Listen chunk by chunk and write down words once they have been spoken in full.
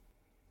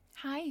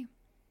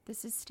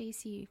This is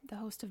Stacy, the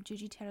host of Jiu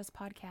Jitsu's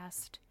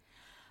podcast.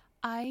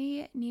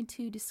 I need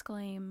to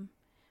disclaim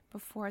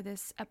before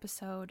this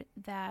episode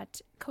that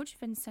Coach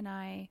Vince and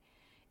I,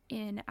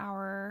 in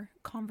our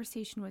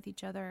conversation with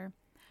each other,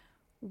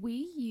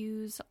 we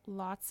use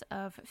lots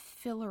of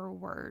filler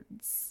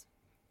words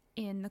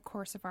in the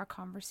course of our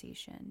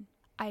conversation.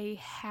 I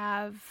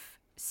have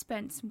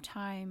spent some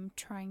time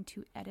trying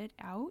to edit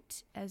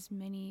out as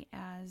many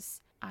as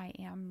I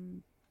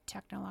am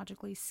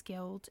technologically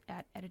skilled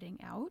at editing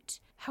out.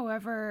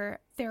 However,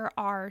 there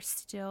are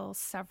still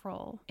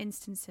several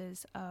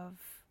instances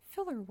of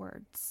filler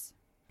words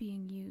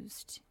being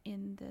used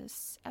in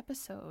this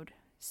episode.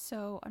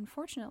 So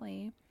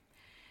unfortunately,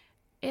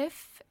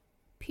 if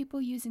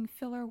people using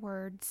filler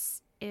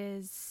words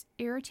is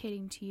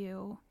irritating to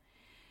you,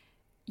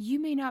 you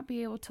may not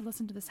be able to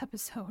listen to this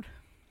episode.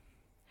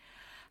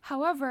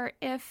 However,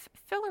 if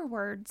filler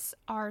words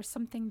are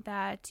something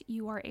that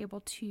you are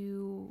able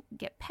to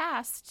get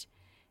past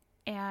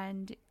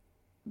and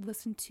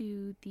listen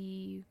to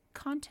the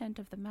content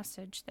of the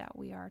message that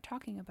we are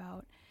talking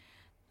about,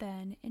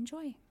 then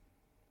enjoy.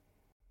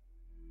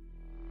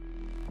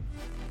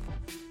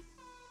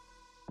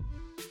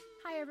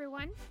 Hi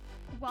everyone,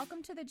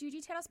 welcome to the Jiu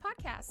Jitsu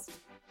podcast.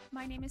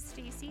 My name is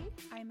Stacy,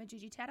 I am a Jiu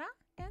Jitsu,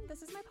 and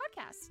this is my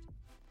podcast.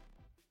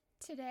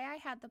 Today I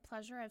had the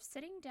pleasure of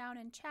sitting down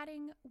and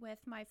chatting with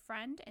my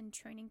friend and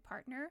training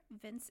partner,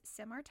 Vince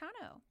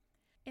Samartano.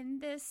 In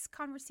this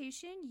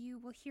conversation, you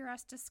will hear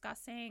us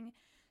discussing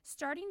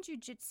starting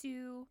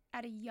jiu-jitsu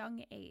at a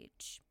young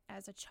age,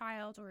 as a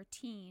child or a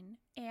teen,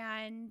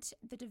 and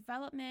the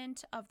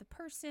development of the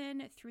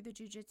person through the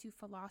jiu-jitsu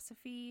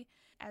philosophy,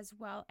 as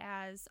well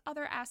as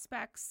other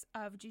aspects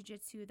of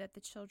jiu-jitsu that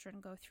the children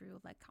go through,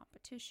 like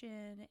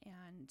competition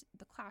and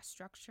the class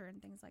structure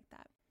and things like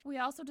that. We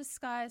also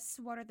discuss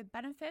what are the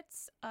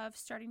benefits of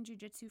starting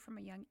jiu-jitsu from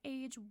a young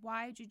age,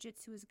 why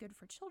jiu-jitsu is good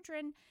for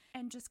children,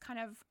 and just kind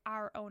of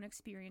our own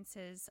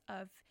experiences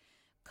of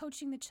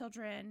coaching the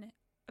children,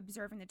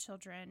 observing the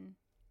children,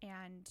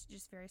 and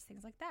just various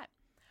things like that.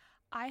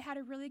 I had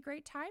a really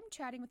great time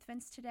chatting with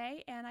Vince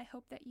today, and I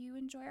hope that you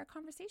enjoy our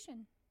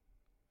conversation.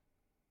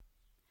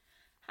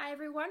 Hi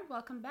everyone,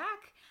 welcome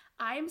back.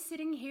 I am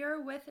sitting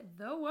here with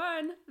the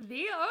one,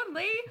 the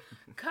only,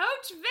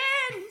 Coach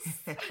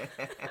Vince!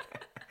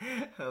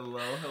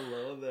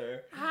 Hello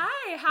there.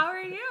 Hi, how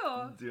are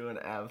you? Doing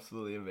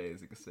absolutely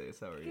amazing, Stace.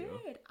 How are you?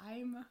 Good,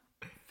 I'm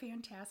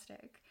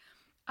fantastic.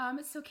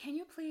 So can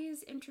you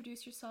please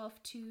introduce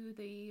yourself to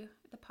the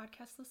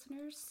podcast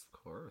listeners?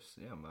 Of course,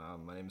 yeah.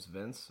 My name is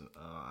Vince.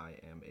 I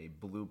am a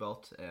blue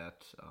belt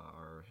at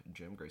our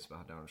gym, Grace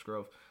Downers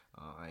Grove.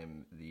 I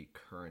am the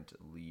current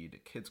lead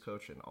kids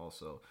coach and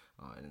also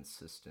an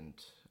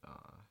assistant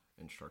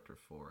instructor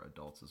for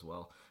adults as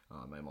well.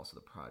 I'm also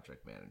the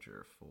project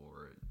manager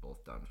for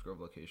both Downers Grove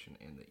location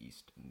and the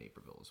East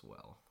Naperville as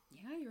well.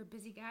 Yeah, you're a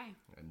busy guy.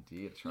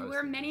 Indeed. You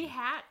wear many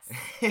hats.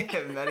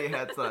 Many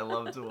hats that I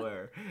love to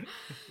wear.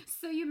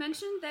 So you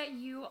mentioned that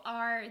you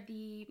are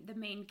the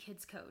main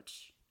kids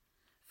coach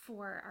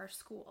for our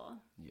school.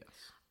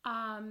 Yes.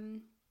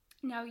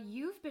 Now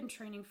you've been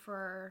training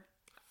for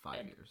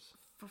 5 years.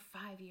 For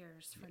 5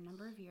 years, for a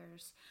number of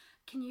years.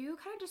 Can you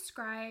kind of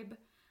describe,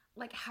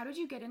 like, how did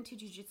you get into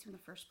jiu-jitsu in the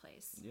first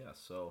place? Yeah,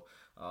 so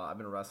I've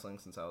been wrestling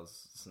since I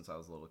was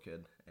a little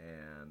kid,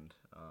 and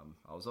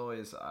I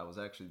was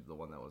actually the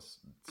one that was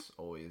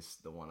always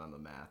the one on the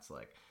mats.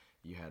 Like,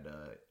 you had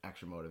to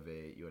extra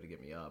motivate, you had to get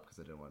me up because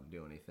I didn't want to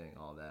do anything,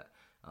 all that.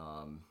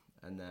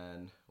 And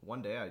then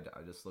one day I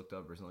just looked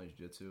up Brazilian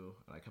Jiu-Jitsu,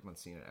 and I kept on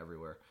seeing it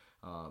everywhere.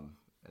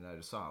 And I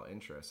just saw how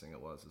interesting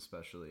it was,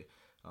 especially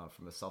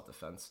from a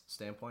self-defense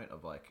standpoint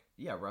of, like,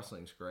 yeah,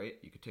 wrestling's great.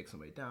 You could take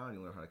somebody down,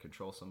 you learn how to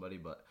control somebody,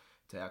 but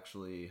to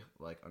actually,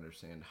 like,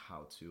 understand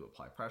how to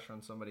apply pressure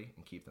on somebody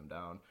and keep them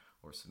down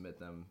or submit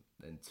them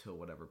until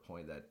whatever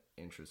point that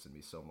interested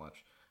me so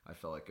much, I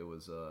felt like it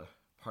was a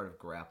part of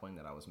grappling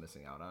that I was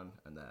missing out on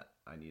and that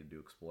I needed to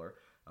explore.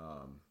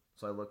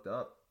 So I looked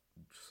up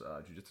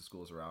jiu-jitsu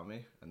schools around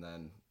me, and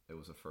then it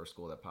was the first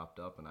school that popped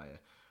up, and I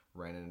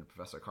ran into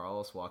Professor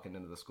Carlos walking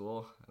into the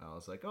school, and I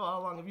was like, oh,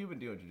 how long have you been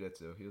doing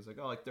jiu-jitsu? He was like,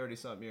 oh, like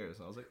 30-something years.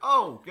 And I was like,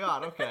 oh,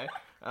 God, okay.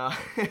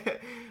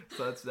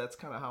 So that's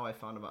kind of how I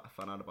found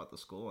out about the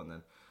school, and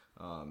then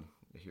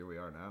here we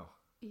are now.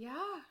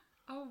 Yeah.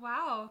 Oh,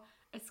 wow.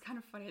 It's kind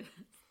of funny.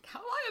 How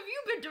long have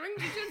you been doing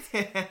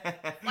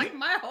jiu-jitsu? Like,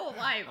 my whole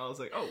life. I was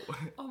like, oh.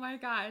 Oh, my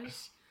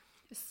gosh.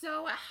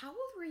 So how old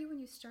were you when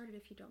you started,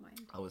 if you don't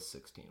mind? I was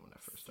 16 when I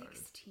first started.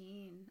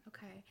 16,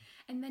 okay.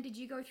 And then did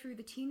you go through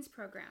the teens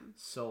program?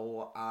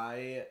 So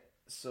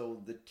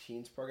the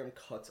teens program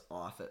cuts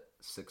off at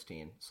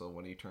 16. So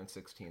when you turn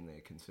 16,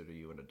 they consider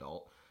you an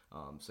adult.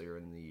 So you're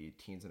in the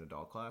teens and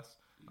adult class.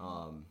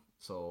 Mm-hmm.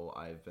 So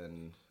I've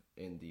been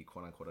in the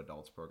quote-unquote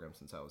adults program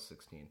since I was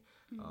 16.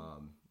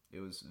 Mm-hmm. It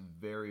was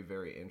very,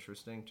 very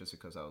interesting just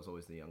because I was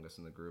always the youngest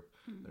in the group.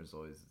 Mm-hmm. There's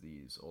always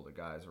these older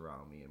guys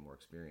around me and more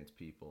experienced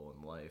people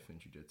in life and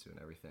jiu-jitsu and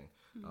everything.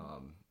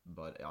 Mm-hmm.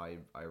 But I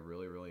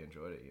really, really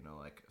enjoyed it, you know,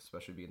 like,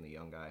 especially being the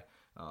young guy.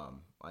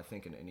 I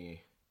think in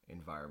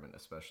environment,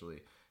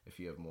 especially if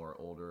you have more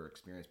older,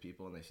 experienced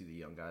people and they see the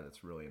young guy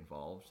that's really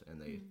involved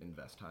and they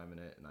invest time in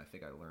it. And I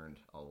think I learned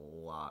a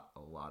lot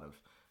of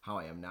how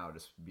I am now,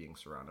 just being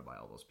surrounded by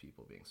all those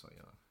people being so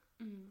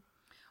young.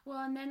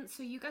 Well, and then,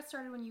 so you got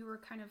started when you were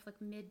kind of like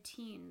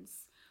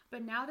mid-teens,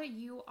 but now that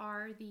you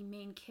are the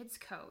main kids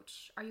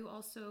coach, are you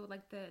also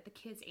like the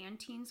kids and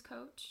teens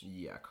coach?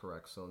 Yeah,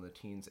 correct. So in the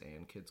teens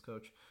and kids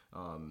coach,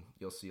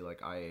 you'll see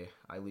like I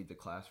lead the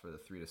class for the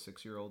 3 to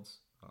 6 year olds,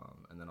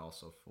 and then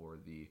also for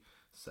the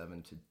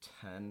 7 to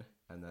 10.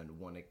 And then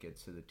when it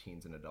gets to the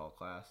teens and adult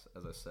class,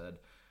 as I said,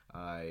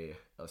 I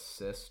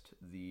assist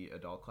the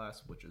adult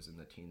class, which is in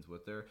the teens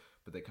with there,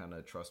 but they kind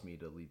of trust me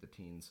to lead the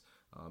teens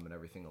and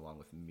everything, along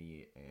with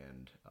me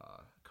and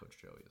Coach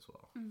Joey as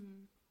well.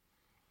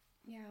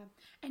 Yeah.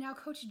 And now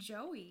Coach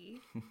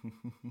Joey,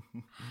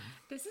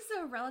 this is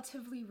a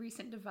relatively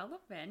recent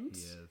development.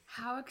 Yes.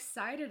 How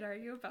excited are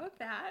you about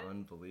that?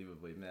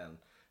 Unbelievably, man.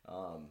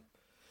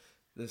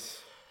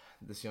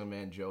 This young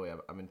man, Joey,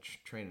 I've been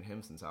training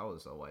him since I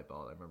was a white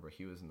belt. I remember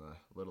he was in the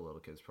little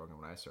kids program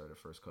when I started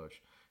first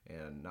coach.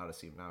 And now to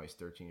see him now, he's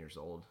 13 years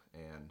old.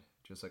 And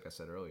just like I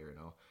said earlier,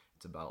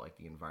 it's about like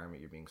the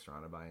environment you're being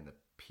surrounded by and the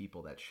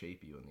people that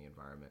shape you in the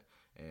environment.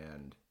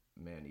 And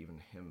man, even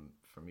him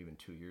from even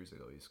 2 years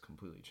ago, he's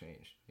completely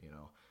changed.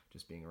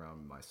 Just being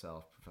around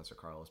myself, Professor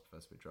Carlos,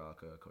 Professor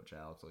Pedraca, Coach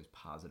Alex, all these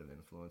positive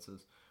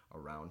influences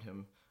around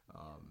him.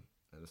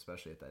 And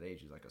especially at that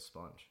age, he's like a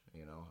sponge,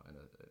 and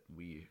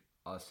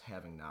us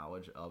having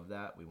knowledge of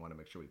that, we want to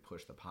make sure we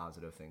push the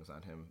positive things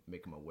on him,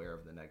 make him aware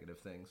of the negative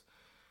things.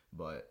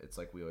 But it's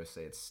like we always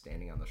say, it's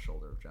standing on the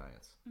shoulder of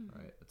giants,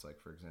 right? It's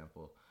like, for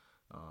example,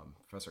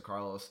 Professor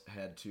Carlos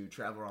had to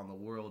travel around the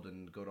world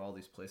and go to all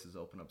these places,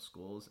 open up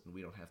schools, and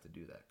we don't have to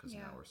do that because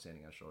now we're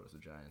standing on shoulders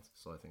of giants.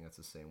 So I think that's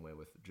the same way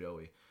with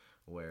Joey,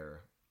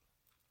 where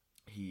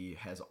he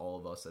has all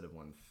of us that have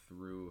went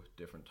through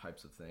different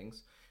types of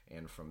things,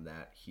 and from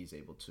that he's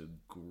able to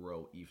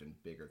grow even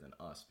bigger than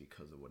us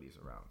because of what he's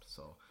around.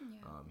 So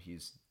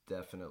he's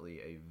definitely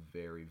a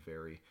very,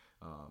 very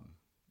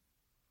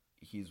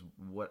he's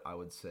what I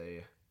would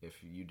say,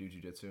 if you do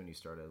jiu-jitsu and you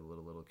start as a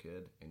little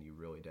kid and you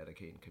really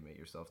dedicate and commit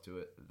yourself to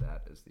it,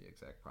 that is the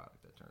exact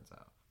product that turns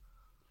out.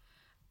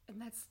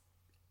 And that's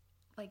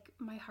like,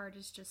 my heart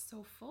is just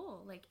so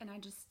full, like, and I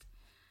just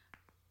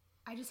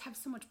have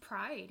so much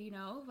pride,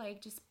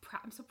 like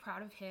I'm so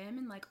proud of him,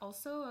 and like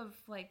also of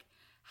like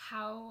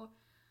how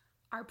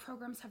our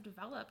programs have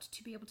developed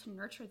to be able to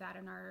nurture that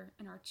in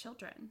our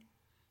children,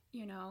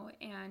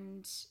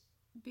 and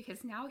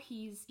because now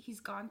he's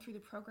gone through the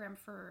program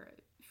for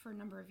a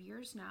number of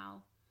years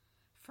now,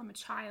 from a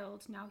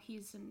child, now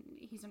he's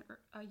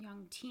a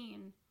young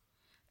teen,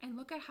 and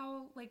look at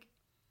how like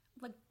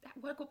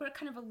what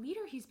kind of a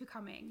leader he's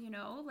becoming,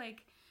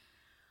 like,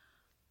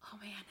 oh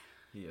man.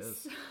 He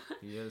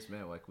is,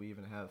 man. Like we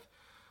even have,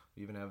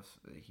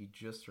 he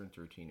just turned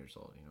 13 years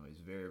old.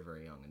 He's very,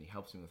 very young, and he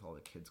helps me with all the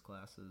kids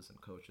classes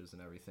and coaches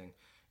and everything.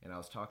 And I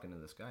was talking to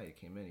this guy. He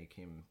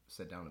came,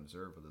 sat down and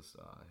observed with his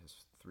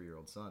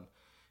 3-year-old son.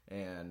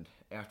 And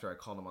after I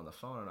called him on the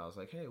phone, and I was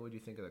like, hey, what do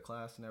you think of the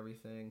class and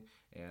everything?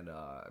 And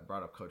I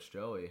brought up Coach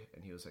Joey,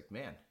 and he was like,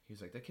 man,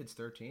 he's like, that kid's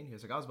 13. He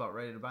was like, I was about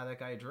ready to buy that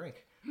guy a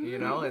drink.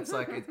 It's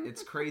like,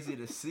 it's crazy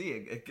to see.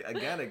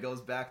 Again, it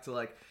goes back to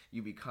like,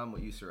 you become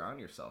what you surround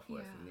yourself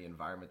with, and the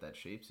environment that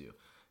shapes you,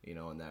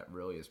 and that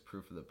really is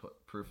proof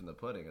in the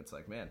pudding. It's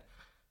like, man,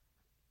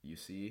 you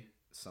see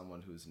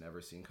someone who's never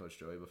seen Coach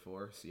Joey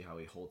before, see how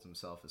he holds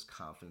himself, his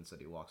confidence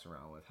that he walks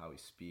around with, how he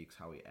speaks,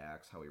 how he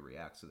acts, how he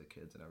reacts to the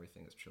kids and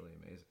everything is truly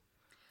amazing.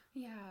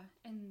 Yeah,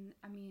 and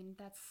I mean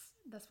that's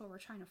what we're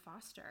trying to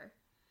foster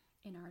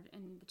in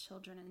the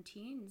children and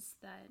teens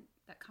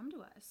that come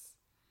to us,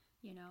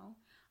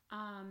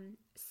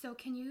 So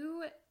can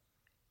you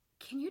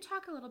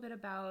talk a little bit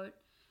about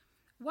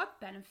what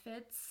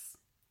benefits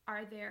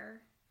are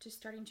there to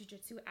starting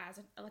jiu-jitsu as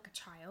a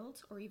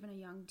child or even a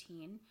young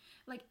teen,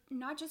 like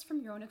not just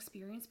from your own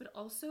experience, but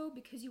also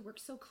because you work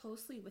so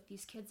closely with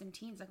these kids and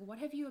teens? Like, what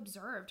have you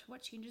observed?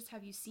 What changes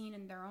have you seen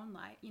in their own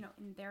life,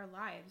 in their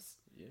lives?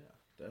 Yeah,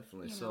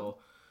 definitely. So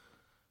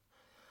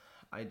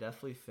I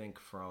definitely think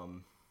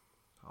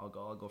I'll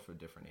go for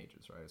different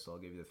ages, right? So I'll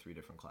give you the 3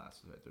 different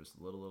classes, right? There's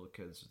little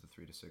kids, the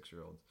 3 to 6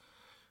 year olds.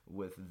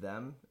 With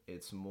them,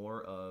 it's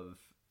more of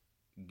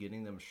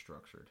getting them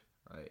structured,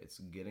 right? It's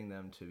getting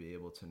them to be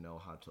able to know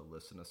how to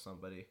listen to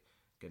somebody,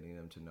 getting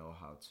them to know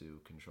how to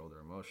control their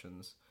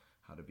emotions,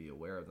 how to be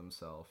aware of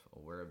themselves,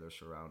 aware of their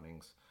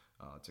surroundings,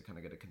 to kind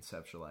of get a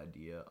conceptual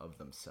idea of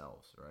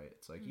themselves, right?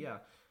 It's like,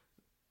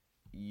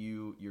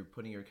 you're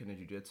putting your kid in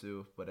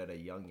jiu-jitsu, but at a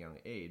young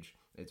age,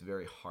 it's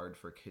very hard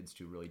for kids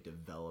to really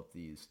develop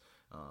these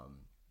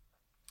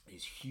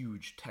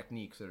huge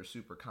techniques that are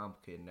super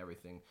complicated and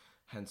everything.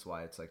 Hence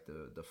why it's like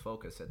the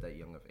focus at that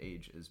young of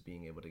age is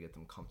being able to get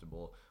them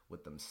comfortable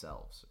with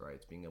themselves, right?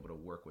 It's being able to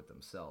work with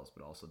themselves,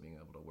 but also being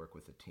able to work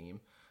with a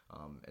team.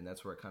 And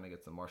that's where it kind of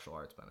gets the martial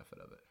arts benefit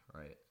of it,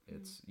 right?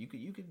 It's you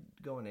could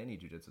go in any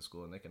jiu-jitsu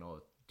school and they can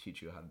all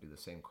teach you how to do the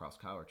same cross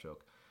collar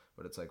choke,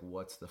 but it's like,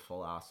 what's the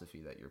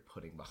philosophy that you're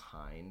putting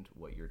behind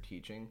what you're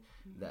teaching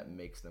that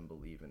makes them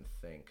believe and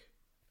think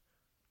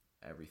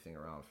everything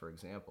around? For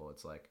example,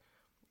 it's like,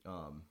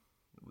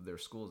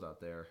 there's schools out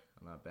there,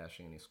 I'm not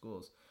bashing any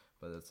schools,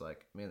 but it's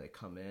like, man, they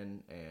come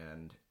in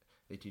and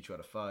they teach you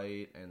how to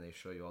fight and they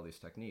show you all these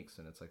techniques,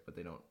 and it's like, but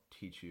they don't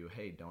teach you,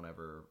 hey, don't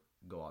ever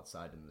go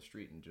outside in the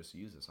street and just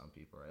use this on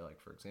people, right? Like,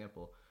 for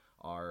example,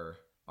 our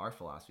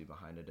philosophy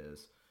behind it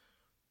is,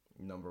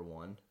 number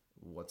one,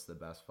 what's the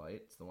best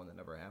fight? It's the one that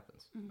never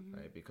happens,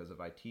 right? Because if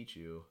I teach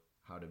you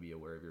how to be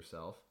aware of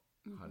yourself,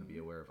 how to be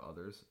aware of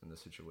others in the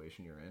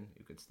situation you're in,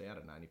 you could stay out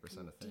of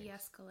 90% of things.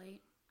 De-escalate.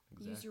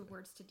 Exactly. Use your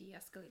words to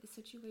de-escalate the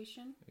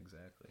situation.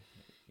 Exactly.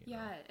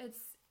 It's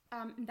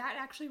that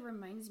actually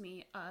reminds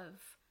me of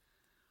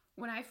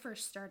when I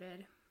first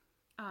started.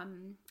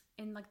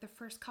 In like the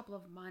first couple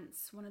of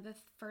months, one of the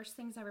first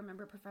things I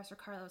remember Professor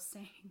Carlos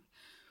saying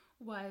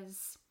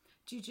was,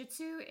 Jiu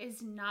Jitsu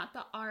is not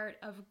the art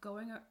of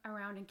going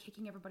around and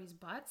kicking everybody's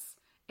butts.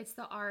 It's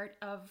the art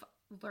of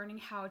learning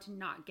how to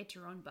not get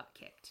your own butt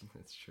kicked.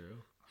 It's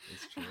true.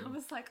 It's true. And I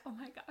was like, oh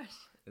my gosh.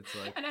 It's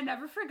like, and I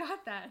never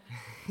forgot that.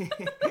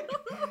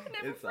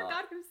 Never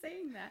forgot him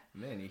saying that.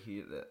 Man,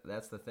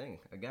 that's the thing.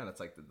 Again, it's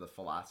like the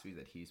philosophy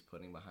that he's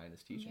putting behind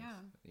his teachings.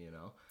 Yeah. You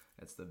know,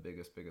 that's the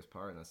biggest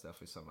part, and that's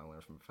definitely something I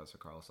learned from Professor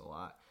Carlos a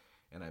lot.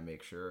 And I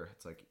make sure,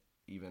 it's like,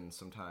 even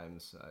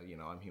sometimes,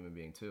 I'm a human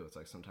being too. It's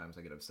like sometimes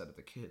I get upset at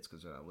the kids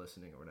because they're not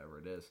listening or whatever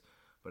it is.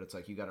 But it's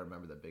like, you got to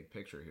remember the big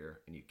picture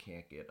here, and you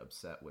can't get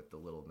upset with the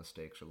little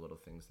mistakes or little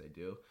things they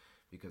do,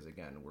 because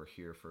again, we're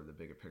here for the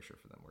bigger picture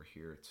for them. We're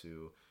here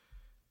to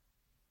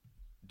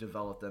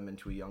develop them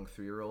into a young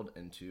 3-year-old,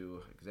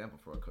 into example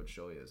for what Coach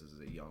Joey is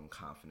a young,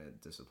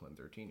 confident, disciplined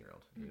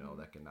 13-year-old,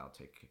 that can now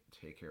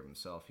take care of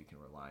himself. He can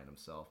rely on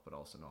himself, but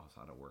also knows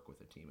how to work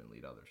with a team and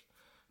lead others.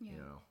 Yeah.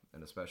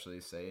 And especially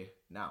say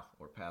now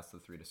we're past the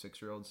 3 to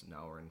 6-year-olds.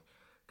 Now we're in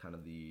kind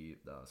of the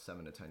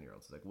 7 to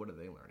 10-year-olds. It's like, what are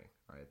they learning?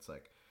 Right. It's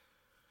like,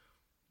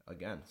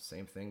 again,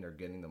 same thing. They're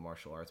getting the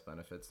martial arts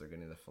benefits. They're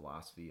getting the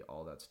philosophy,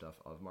 all that stuff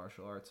of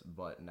martial arts.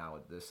 But now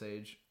at this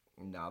age,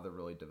 now they're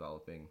really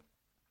developing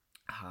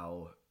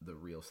how the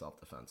real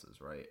self-defense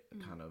is, right?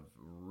 Kind of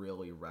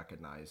really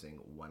recognizing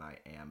when I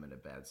am in a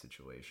bad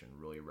situation,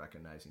 really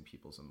recognizing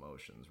people's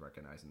emotions,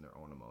 recognizing their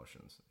own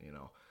emotions,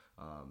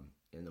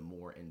 in the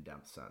more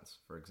in-depth sense.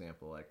 For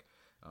example, like,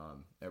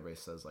 everybody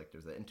says, like,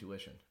 there's that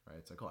intuition, right?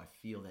 It's like, oh, I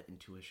feel that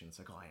intuition. It's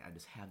like, oh, I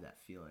just have that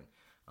feeling.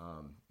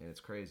 And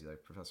it's crazy.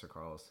 Like Professor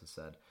Carlos has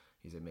said,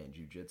 he said, man,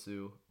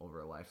 jiu-jitsu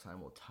over a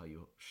lifetime will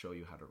show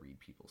you how to read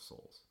people's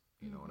souls,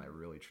 and I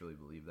really, truly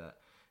believe that.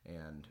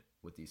 And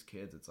with these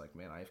kids, it's like,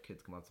 man, I have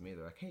kids come up to me.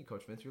 They're like, hey,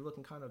 Coach Vince, you're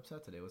looking kind of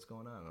upset today. What's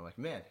going on? And I'm like,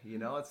 man,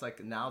 it's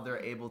like now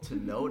they're able to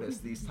notice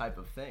these type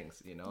of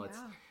things,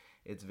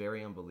 It's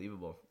very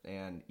unbelievable.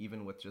 And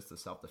even with just the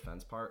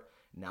self-defense part,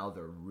 now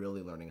they're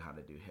really learning how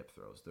to do hip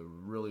throws. They're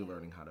really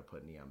learning how to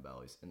put knee on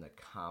bellies. And the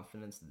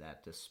confidence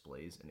that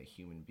displays in a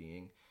human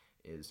being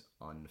is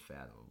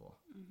unfathomable.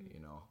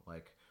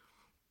 Like,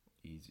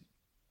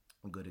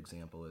 a good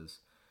example is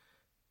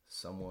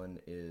someone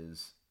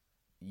is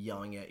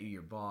yelling at you,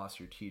 your boss,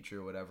 your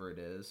teacher, whatever it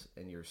is,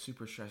 and you're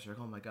super stressed. You're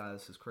like, oh my God,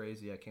 this is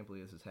crazy. I can't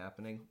believe this is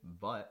happening.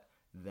 But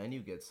then you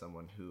get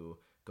someone who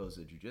goes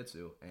to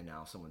jiu-jitsu, and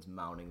now someone's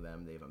mounting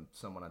them. They have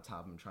someone on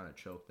top of them trying to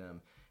choke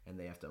them, and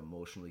they have to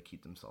emotionally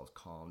keep themselves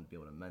calm, be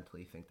able to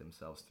mentally think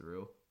themselves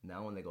through.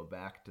 Now when they go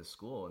back to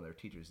school and their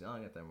teacher's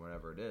yelling at them,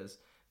 whatever it is,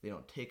 they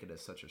don't take it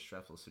as such a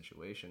stressful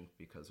situation,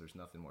 because there's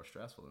nothing more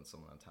stressful than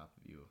someone on top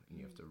of you, and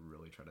you have to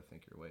really try to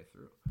think your way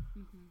through.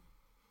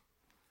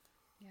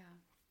 Yeah.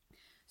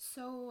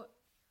 So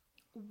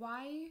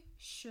why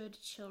should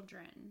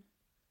children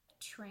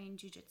train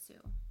jiu-jitsu?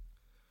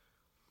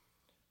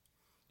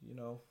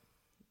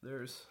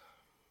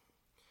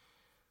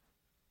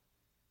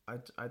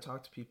 I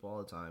talk to people all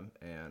the time,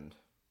 and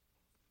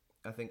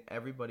I think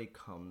everybody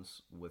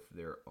comes with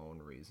their own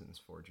reasons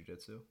for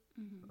jiu-jitsu,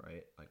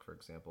 right? Like, for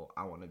example,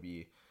 I want to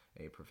be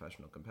a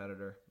professional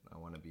competitor. I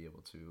want to be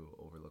able to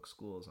overlook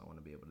schools. I want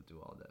to be able to do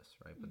all this,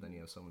 right? But then you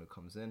have someone who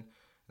comes in and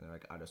they're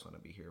like, I just want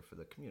to be here for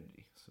the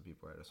community. Some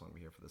people are, I just want to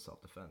be here for the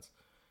self-defense.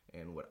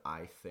 And what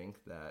I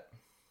think that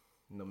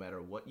no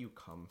matter what you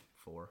come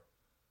for,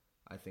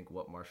 I think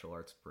what martial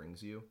arts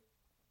brings you,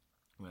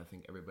 and I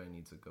think everybody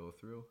needs to go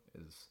through,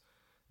 is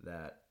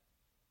that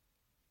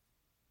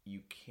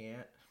you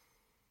can't,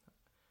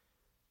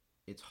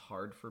 it's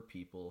hard for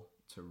people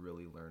to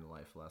really learn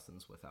life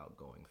lessons without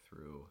going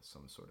through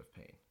some sort of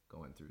pain,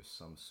 going through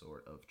some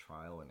sort of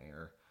trial and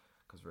error.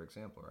 Because, for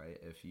example, right,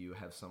 if you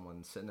have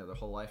someone sitting there their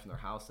whole life in their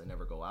house, they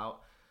never go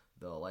out,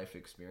 the life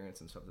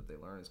experience and stuff that they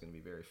learn is going to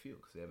be very few,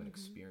 because they haven't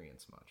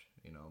experienced much,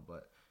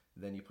 But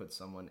then you put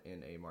someone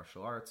in a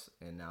martial arts,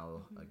 and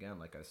now, again,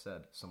 like I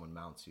said, someone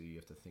mounts you, you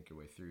have to think your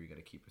way through, you got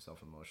to keep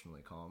yourself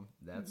emotionally calm.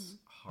 That's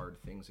hard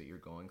things that you're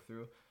going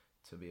through,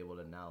 to be able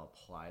to now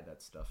apply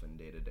that stuff in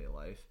day-to-day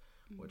life,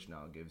 which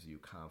now gives you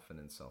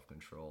confidence,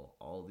 self-control,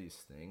 all these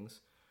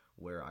things,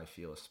 where I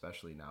feel,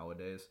 especially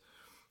nowadays,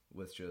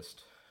 with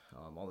just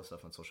all the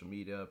stuff on social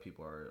media,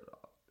 people are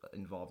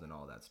involved in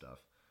all that stuff.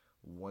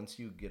 Once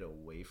you get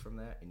away from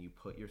that and you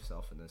put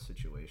yourself in this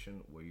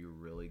situation where you're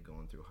really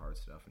going through hard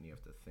stuff and you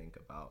have to think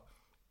about,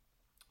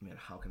 man,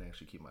 how can I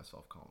actually keep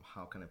myself calm?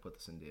 How can I put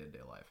this in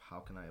day-to-day life? How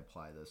can I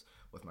apply this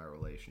with my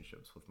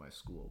relationships, with my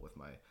school, with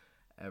my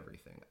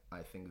everything?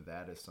 I think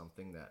that is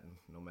something that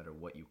no matter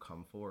what you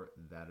come for,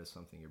 that is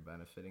something you're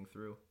benefiting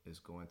through, is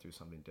going through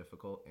something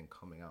difficult and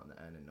coming out in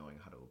the end and knowing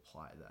how to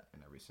apply that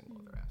in every single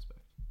other aspect.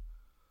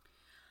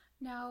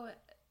 Now,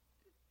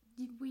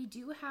 we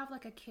do have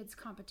like a kids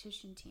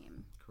competition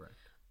team. Correct.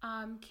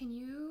 Can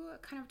you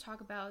kind of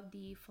talk about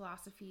the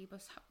philosophy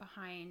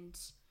behind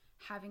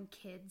having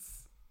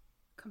kids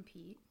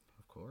compete?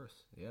 Of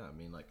course. Yeah. I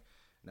mean, like,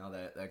 now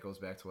that goes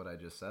back to what I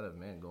just said of,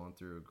 man, going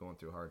through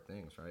hard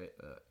things, right?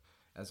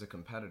 As a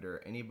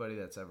competitor, anybody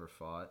that's ever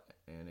fought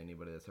and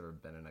anybody that's ever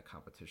been in a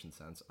competition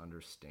sense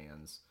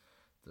understands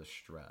the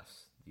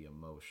stress, the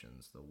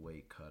emotions, the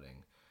weight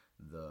cutting,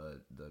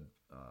 the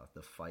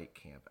fight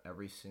camp.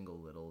 Every single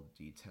little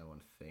detail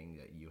and thing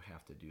that you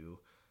have to do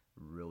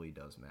really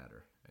does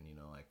matter. And you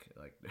know,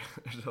 like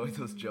there's always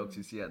those jokes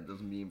you see at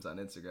those memes on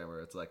Instagram where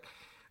it's like,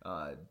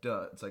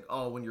 it's like,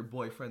 oh, when your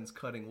boyfriend's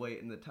cutting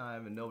weight in the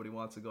time and nobody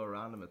wants to go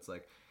around him, it's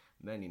like,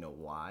 man, you know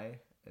why?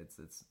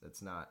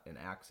 It's not an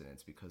accident.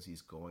 It's because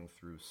he's going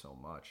through so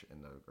much,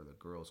 and the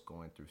girl's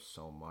going through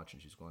so much,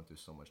 and she's going through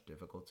so much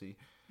difficulty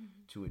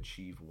to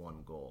achieve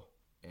one goal.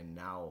 And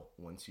now,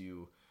 once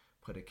you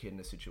put a kid in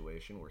a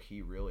situation where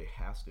he really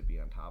has to be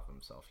on top of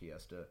himself, he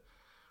has to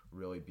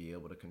really be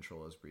able to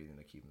control his breathing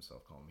to keep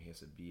himself calm. He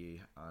has to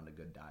be on a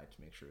good diet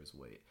to make sure his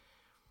weight.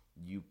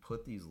 You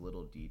put these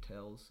little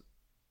details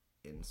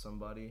in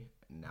somebody.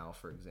 Now,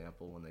 for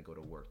example, when they go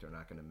to work, they're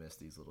not going to miss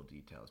these little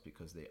details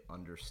because they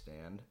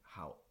understand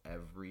how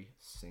every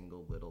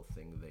single little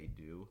thing they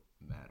do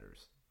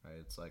matters, right?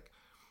 It's like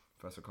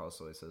Professor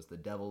Carlos always says, the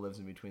devil lives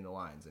in between the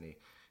lines, and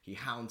he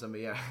hounds on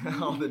me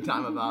all the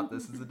time about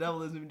this. Is the devil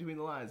lives in between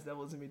the lines, the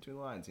devil lives in between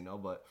the lines, you know?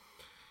 But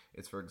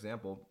it's, for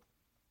example,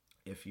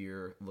 if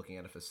you're looking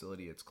at a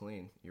facility, it's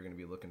clean, you're going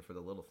to be looking for the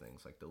little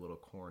things, like the little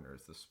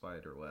corners, the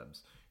spider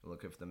webs. You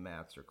look if the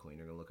mats are clean.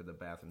 You're going to look at the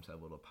bathrooms have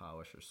a little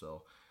polish or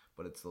so.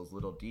 But it's those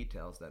little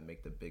details that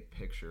make the big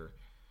picture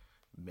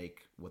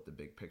make what the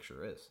big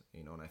picture is,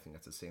 you know. And I think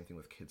that's the same thing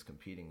with kids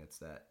competing. It's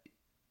that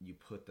you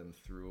put them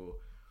through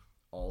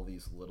all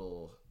these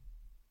little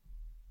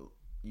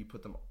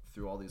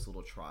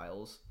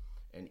trials,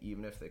 and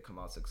even if they come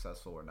out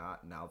successful or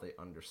not, now they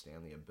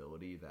understand the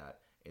ability that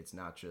it's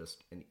not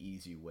just an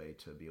easy way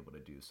to be able to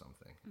do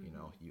something. You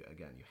know, you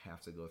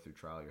have to go through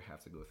trial, you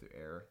have to go through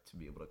error to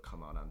be able to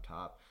come out on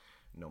top.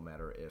 No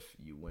matter if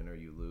you win or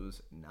you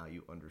lose, now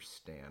you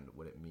understand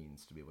what it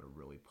means to be able to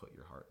really put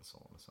your heart and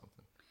soul into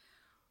something.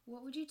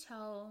 What would you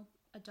tell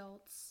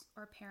adults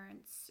or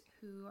parents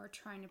who are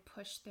trying to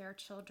push their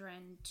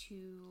children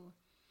to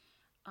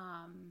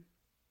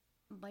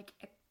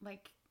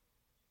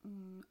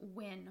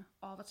win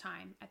all the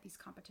time at these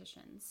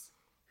competitions,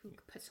 who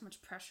put so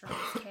much pressure on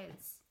these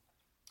kids?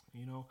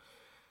 You know,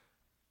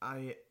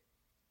 I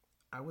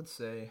would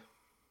say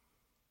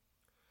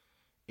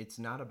it's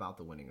not about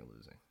the winning or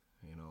losing.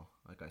 You know,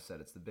 like I said,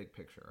 it's the big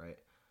picture, right?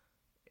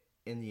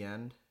 In the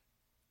end,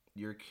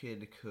 your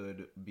kid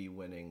could be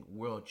winning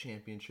world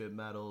championship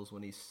medals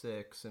when he's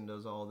 6 and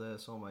does all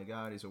this. Oh my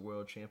God, he's a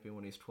world champion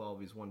when he's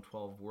 12. He's won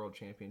 12 world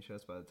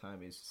championships by the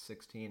time he's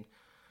 16.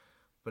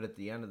 But at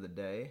the end of the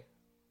day,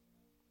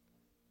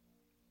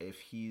 if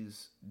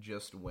he's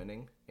just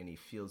winning and he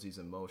feels these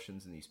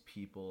emotions and these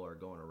people are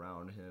going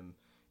around him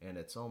and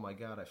it's, oh my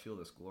God, I feel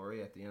this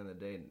glory, at the end of the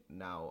day,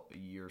 now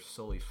you're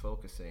solely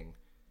focusing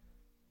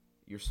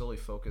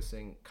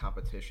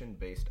competition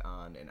based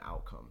on an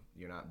outcome.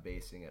 You're not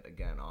basing it,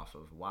 again, off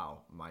of,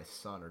 wow, my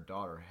son or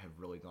daughter have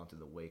really gone through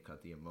the weight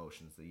cut, the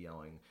emotions, the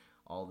yelling,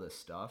 all this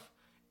stuff.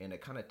 And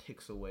it kind of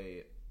takes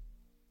away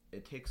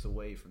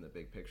from the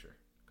big picture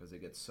because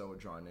it gets so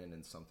drawn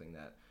in something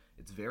that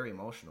it's very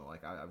emotional.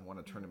 Like I won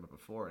a tournament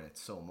before and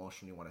it's so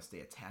emotional. You want to stay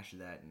attached to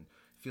that and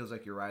it feels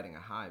like you're riding a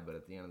high. But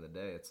at the end of the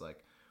day, it's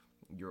like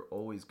you're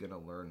always going to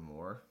learn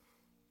more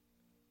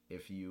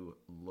if you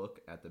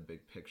look at the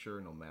big picture,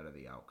 no matter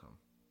the outcome.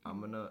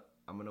 I'm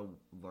gonna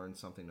learn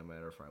something no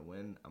matter if I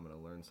win. I'm gonna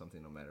learn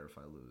something no matter if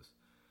I lose.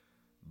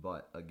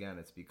 But again,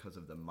 it's because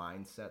of the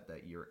mindset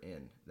that you're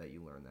in that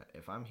you learn that.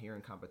 If I'm here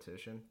in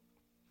competition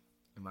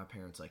and my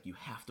parents like, you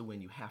have to win,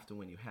 you have to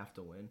win, you have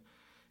to win,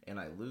 and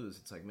I lose,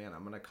 it's like, man,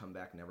 I'm gonna come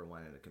back never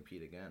wanting to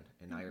compete again.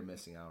 And now you're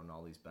missing out on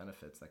all these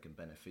benefits that can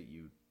benefit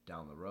you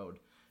down the road.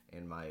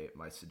 And my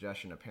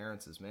suggestion to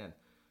parents is, man,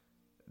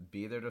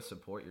 be there to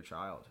support your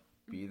child.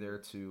 Be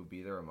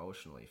there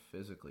emotionally,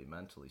 physically,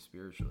 mentally,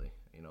 spiritually,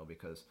 you know,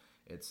 because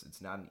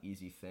it's not an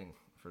easy thing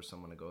for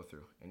someone to go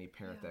through. Any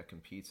parent that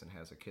competes and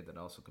has a kid that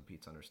also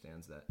competes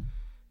understands that.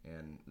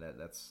 And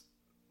that's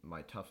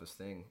my toughest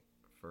thing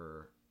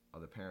for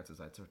other parents is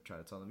I try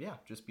to tell them, yeah,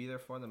 just be there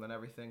for them and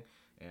everything.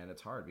 And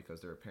it's hard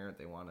because they're a parent.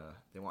 They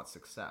want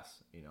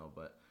success, you know,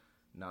 but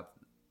I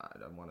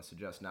want to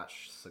suggest not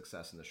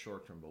success in the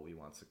short term, but we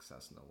want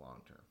success in the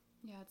long term.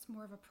 Yeah. It's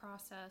more of a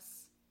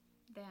process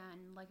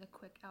than like a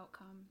quick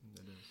outcome.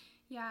 It is.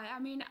 Yeah, I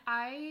mean,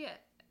 I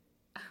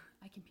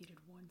competed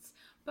once,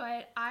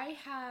 but I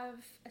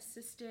have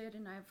assisted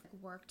and I've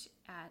worked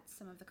at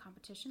some of the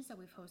competitions that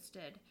we've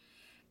hosted.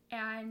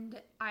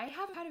 And I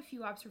have had a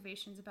few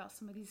observations about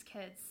some of these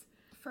kids.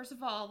 First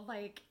of all,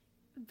 like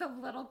the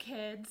little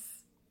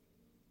kids.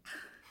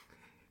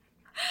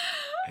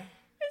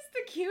 It's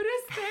the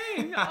cutest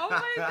thing. Oh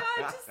my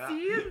god, to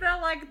see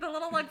the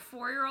little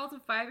 4-year-olds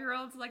and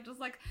 5-year-olds just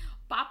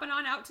bopping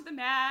on out to the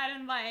mat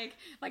and like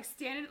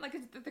standing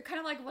they're kind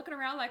of like looking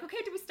around like, okay,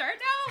 do we start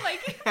now?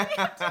 Like,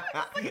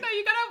 no,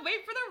 you gotta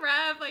wait for the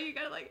ref. Like you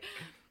gotta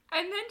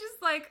and then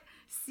just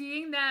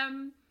seeing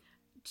them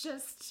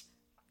just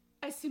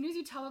as soon as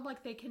you tell them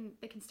they can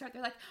start,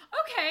 they're like,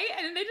 okay,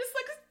 and then they just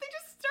start.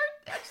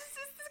 It's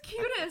the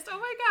cutest. Oh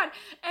my god!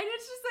 And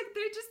it's just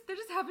they're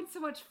just having so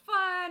much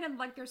fun, and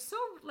they're so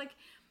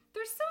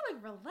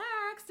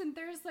relaxed, and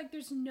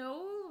there's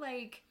no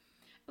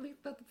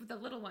the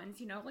little ones,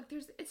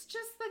 it's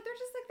just they're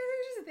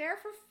just there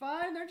for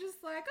fun. They're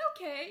just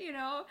okay,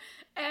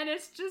 and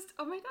it's just,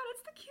 oh my god,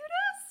 it's the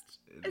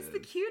cutest. It's the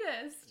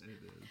cutest. It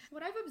is.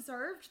 What I've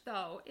observed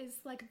though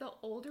is the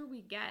older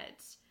we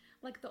get,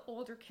 the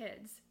older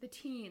kids, the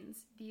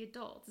teens, the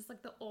adults, it's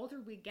the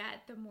older we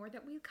get, the more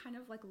that we kind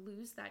of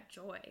lose that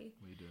joy.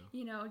 We do.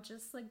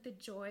 Just the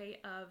joy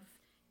of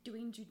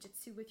doing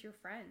jiu-jitsu with your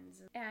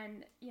friends.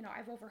 And,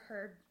 I've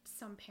overheard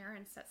some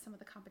parents at some of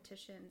the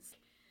competitions.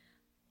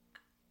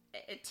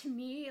 To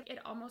me, it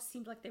almost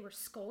seemed like they were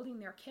scolding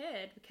their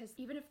kid because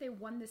even if they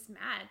won this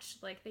match,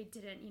 they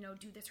didn't,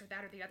 do this or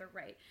that or the other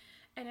right.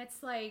 And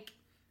it's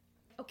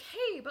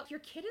okay, but your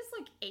kid is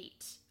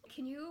 8.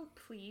 Can you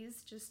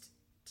please just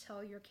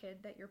tell your kid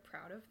that you're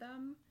proud of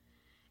them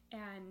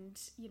and,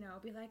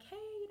 be like,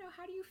 hey,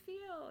 how do you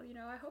feel?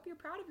 I hope you're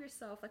proud of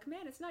yourself.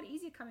 Man, it's not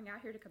easy coming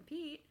out here to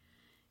compete.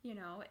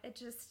 It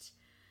just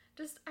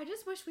I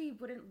just wish we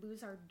wouldn't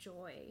lose our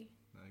joy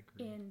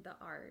in the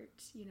art,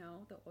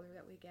 the older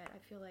that we get. I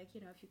feel if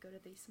you go to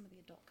some of the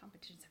adult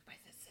competitions,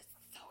 everybody's just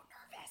so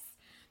nervous.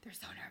 They're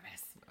so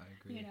nervous. I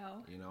agree.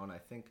 And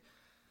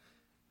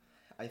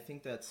I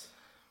think that's,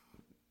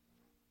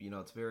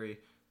 it's very,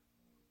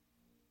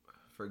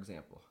 for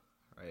example,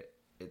 right?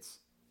 It's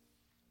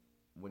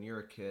when you're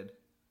a kid,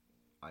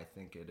 I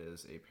think it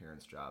is a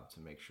parent's job to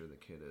make sure the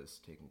kid is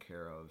taken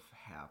care of,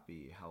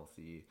 happy,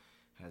 healthy,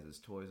 has his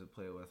toys to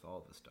play with,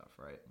 all this stuff,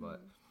 right?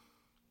 But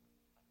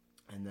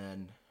and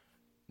then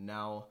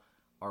now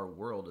our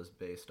world is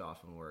based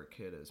off of where a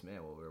kid is,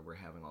 we're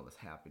having all this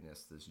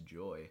happiness, this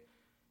joy,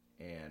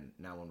 and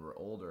now when we're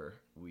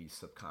older, we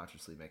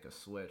subconsciously make a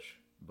switch,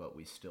 but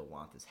we still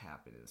want this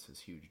happiness, this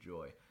huge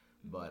joy.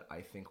 But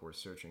I think we're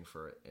searching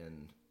for it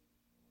in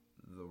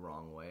the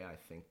wrong way. I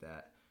think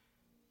that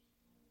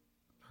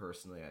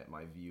personally,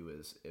 my view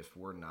is if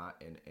we're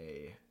not in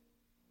a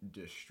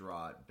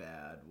distraught,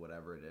 bad,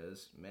 whatever it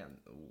is,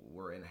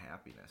 we're in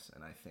happiness.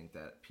 And I think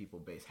that people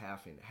base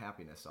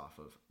happiness off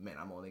of,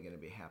 I'm only going to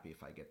be happy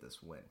if I get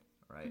this win,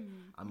 right?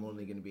 I'm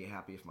only going to be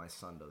happy if my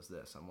son does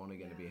this. I'm only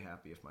going to be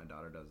happy if my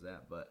daughter does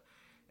that. But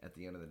at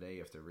the end of the day, you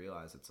have to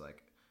realize it's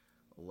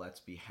let's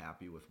be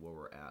happy with where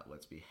we're at.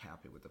 Let's be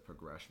happy with the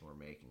progression we're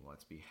making.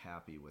 Let's be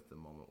happy with the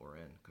moment we're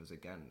in. Because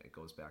again, it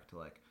goes back to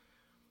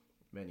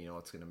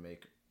it's going to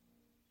make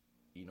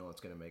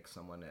it's going to make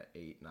someone at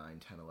 8, 9,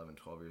 10, 11,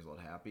 12 years old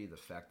happy. The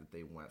fact that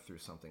they went through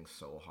something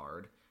so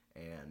hard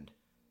and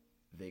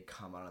they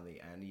come out on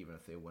the end, even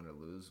if they win or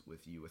lose,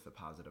 with you with a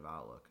positive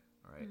outlook,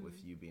 all right?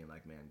 With you being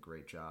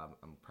great job.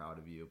 I'm proud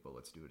of you, but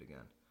let's do it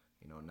again.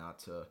 Not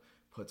to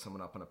put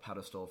someone up on a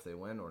pedestal if they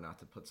win or not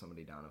to put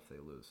somebody down if they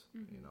lose.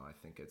 I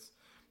think it's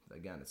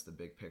the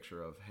big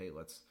picture of, hey,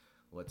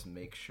 let's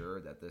make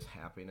sure that this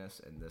happiness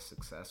and this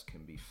success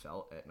can be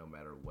felt at no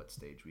matter what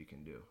stage we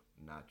can do,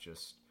 not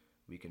just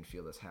we can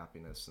feel this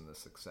happiness and this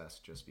success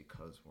just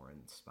because we're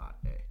in spot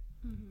A.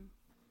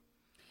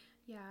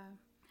 Yeah.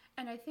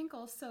 And I think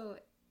also,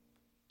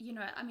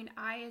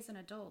 I as an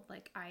adult,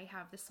 I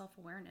have the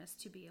self-awareness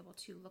to be able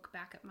to look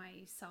back at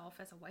myself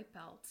as a white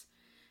belt,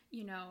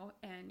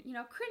 and,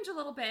 cringe a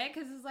little bit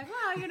because it's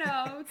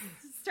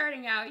it's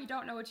starting out, you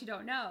don't know what you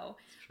don't know.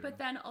 But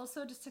then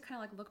also just to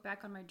kind of look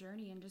back on my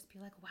journey and just be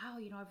wow,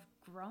 I've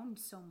grown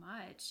so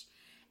much.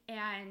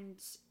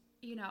 And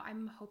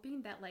I'm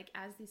hoping that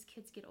as these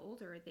kids get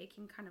older, they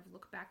can kind of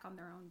look back on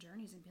their own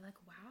journeys and be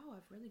wow,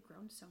 I've really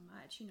grown so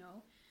much,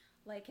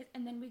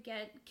 and then we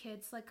get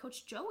kids like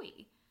Coach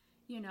Joey,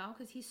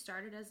 because he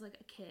started as a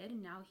kid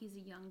and now he's a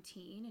young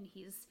teen and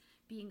he's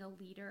being a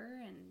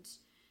leader and,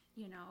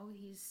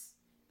 he's,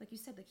 like you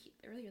said,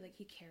 earlier,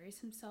 he carries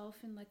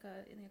himself in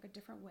a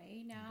different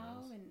way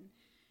now.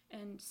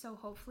 And so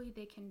hopefully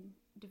they can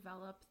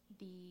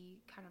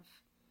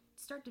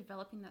start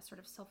developing that sort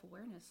of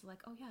self-awareness,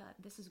 oh yeah,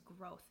 this is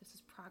growth, this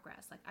is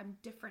progress, I'm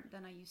different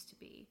than I used to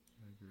be.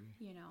 I agree.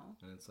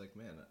 And it's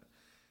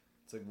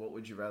it's what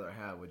would you rather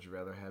have? Would you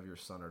rather have your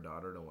son or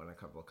daughter to win a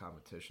couple of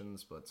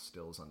competitions but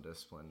still is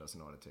undisciplined, doesn't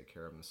know how to take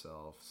care of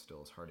himself,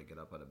 still is hard to get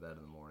up out of bed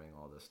in the morning,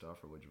 all this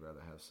stuff, or would you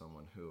rather have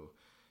someone who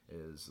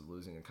is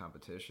losing a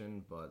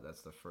competition, but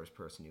that's the first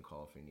person you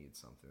call if you need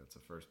something. That's the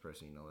first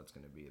person you know that's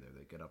going to be there.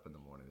 They get up in the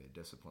morning, they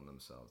discipline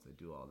themselves, they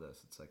do all this.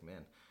 It's like,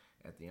 man,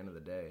 at the end of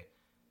the day,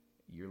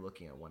 you're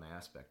looking at one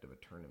aspect of a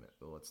tournament,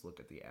 but let's look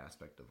at the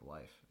aspect of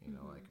life. You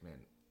know, like, man,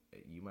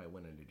 you might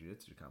win in a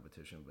jiu-jitsu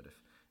competition, but if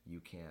you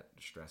can't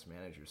stress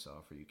manage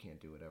yourself or you can't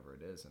do whatever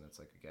it is, and it's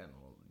like, again,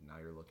 well, now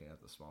you're looking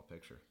at the small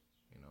picture.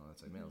 You know,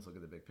 it's like, man, let's look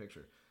at the big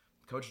picture.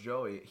 Coach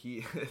Joey,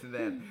 he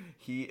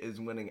is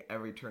winning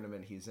every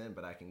tournament he's in,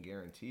 but I can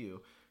guarantee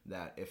you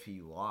that if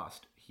he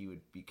lost, he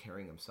would be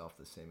carrying himself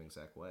the same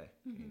exact way,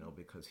 you know,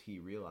 because he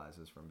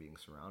realizes from being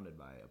surrounded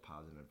by a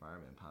positive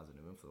environment and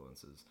positive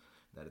influences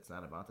that it's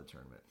not about the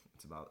tournament.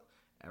 It's about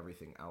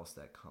everything else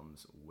that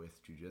comes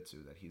with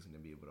jiu-jitsu that he's going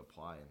to be able to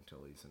apply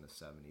until he's in his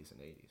 70s and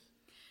 80s.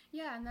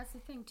 Yeah, and that's the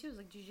thing too, is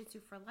like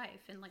jiu-jitsu for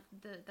life, and like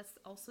that's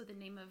also the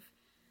name of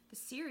the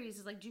series,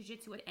 is like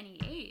jiu-jitsu at any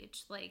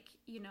age. Like,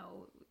 you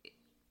know,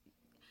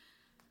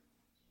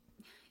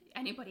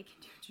 anybody can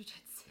do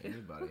jiu-jitsu.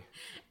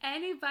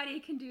 Anybody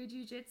can do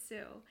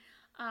jiu-jitsu.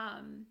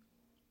 I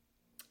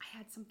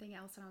had something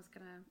else and I was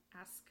gonna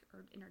ask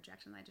or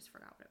interject and I just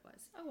forgot what it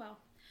was. Oh well.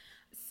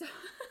 So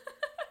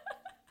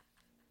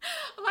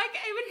like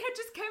it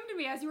just came to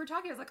me as you were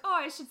talking. I was like, oh,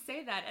 I should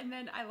say that, and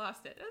then I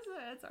lost it.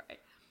 It's all right.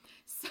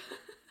 So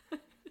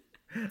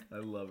I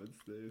love it,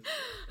 Steve.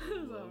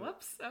 So,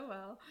 whoops. Oh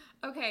well.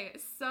 Okay,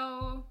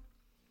 so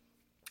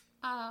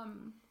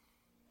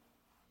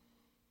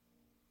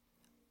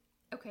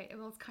okay,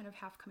 well, it's kind of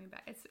half coming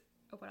back.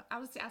 I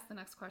was to ask the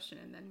next question,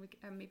 and then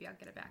maybe I'll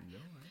get it back. No,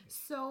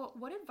 so,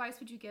 what advice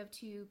would you give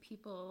to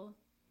people,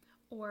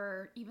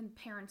 or even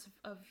parents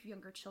of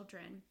younger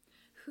children,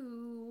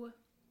 who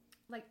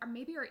like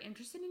are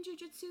interested in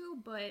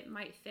jiu-jitsu, but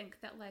might think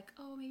that like,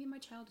 oh, maybe my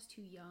child is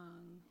too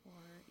young,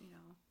 or you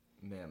know.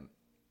 Man,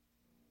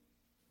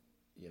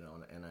 you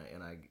know,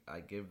 and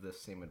I give the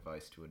same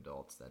advice to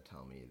adults that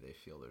tell me they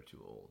feel they're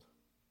too old,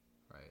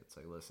 right? It's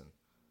like, listen,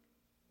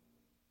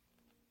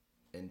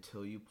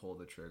 until you pull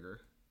the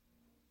trigger,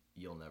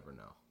 you'll never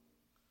know,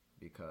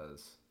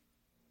 because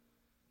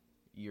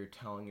you're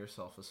telling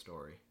yourself a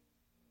story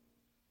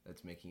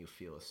that's making you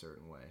feel a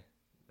certain way,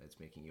 that's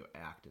making you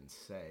act and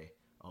say,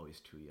 oh,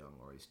 he's too young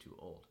or he's too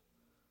old.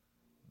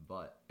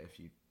 But if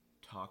you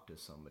talk to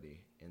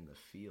somebody in the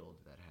field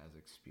that has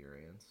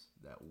experience,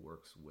 that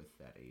works with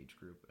that age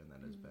group, and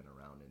that has been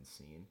around and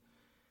seen,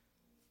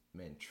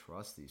 man,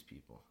 trust these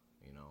people.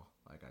 You know,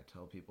 like I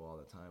tell people all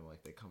the time,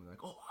 like they come and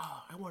like, oh,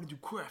 I want to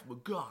do Krav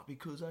Maga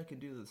because I can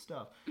do this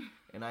stuff.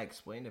 And I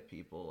explain to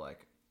people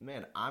like,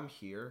 man, I'm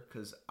here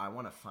because I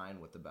want to find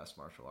what the best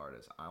martial art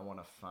is. I want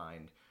to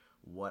find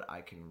what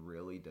I can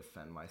really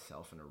defend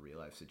myself in a real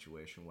life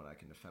situation, what I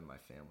can defend my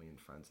family and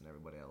friends and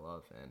everybody I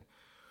love. And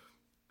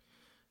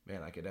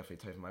man, I could definitely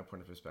tell you from my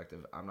point of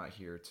perspective, I'm not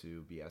here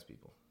to BS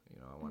people. You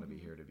know, I want to be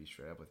here to be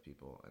straight up with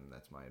people. And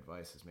that's my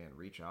advice is, man,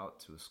 reach out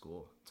to a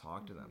school,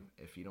 talk to them.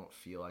 If you don't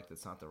feel like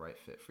that's not the right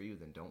fit for you,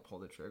 then don't pull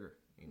the trigger,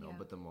 you know.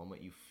 But the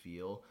moment you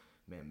feel,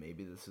 man,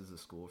 maybe this is a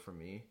school for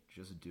me,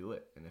 just do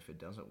it. And if it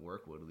doesn't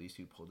work, well, at least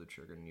you pulled the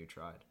trigger and you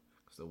tried.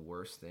 Because the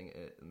worst thing,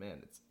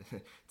 man,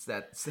 it's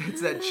that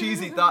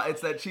cheesy thought,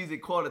 it's that cheesy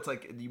quote. It's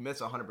like you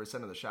miss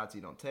 100% of the shots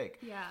you don't take.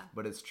 Yeah.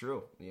 But it's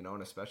true, you know,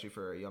 and especially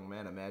for a young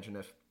man, imagine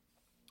if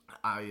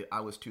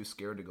I was too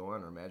scared to go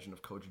in, or imagine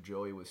if Coach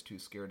Joey was too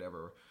scared to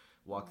ever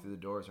walk through the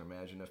doors, or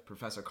imagine if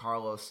Professor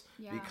Carlos,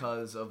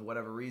 because of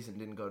whatever reason,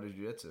 didn't go to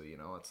jiu-jitsu. You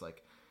know, it's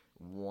like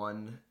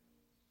one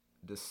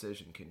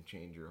decision can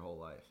change your whole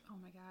life. Oh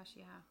my gosh,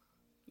 yeah.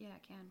 Yeah,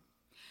 it can.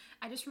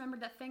 I just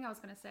remembered that thing I was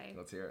going to say.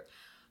 Let's hear it.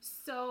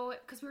 So,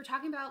 because we were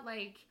talking about,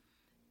 like,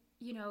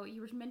 you know,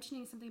 you were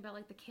mentioning something about,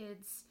 like, the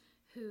kids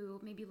who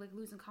maybe, like,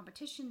 lose in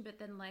competition, but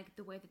then, like,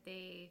 the way that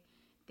they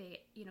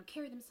you know,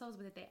 carry themselves,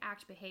 the way that they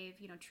act, behave,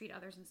 you know, treat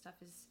others and stuff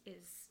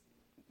is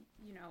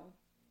you know,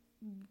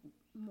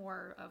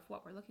 more of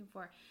what we're looking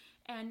for.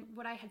 And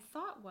what I had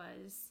thought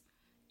was,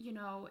 you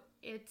know,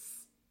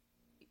 it's,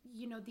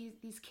 you know,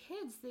 these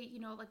kids, they, you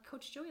know, like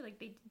Coach Joey, like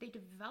they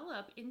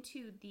develop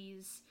into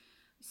these,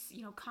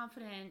 you know,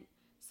 confident,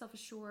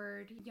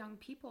 self-assured young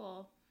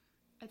people,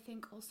 I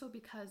think also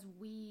because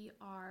we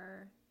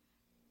are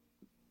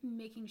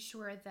making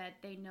sure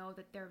that they know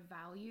that their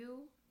value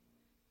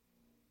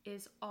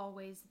is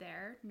always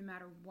there, no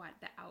matter what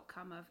the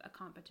outcome of a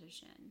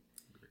competition.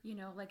 You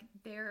know, like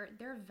their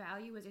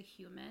value as a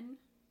human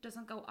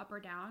doesn't go up or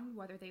down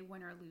whether they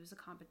win or lose a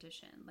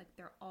competition. Like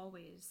they're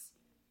always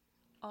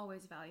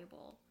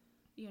valuable,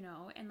 you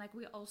know. And like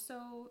we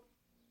talk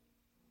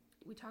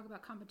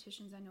about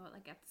competitions, I know,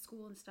 like at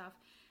school and stuff,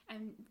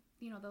 and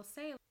you know, they'll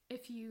say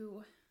if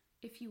you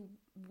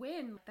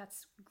win,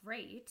 that's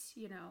great,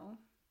 you know,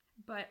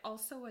 but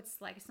also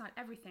it's like it's not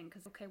everything,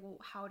 because okay, well,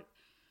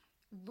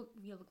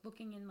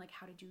 looking in like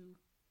how did you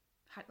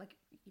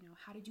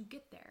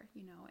get there,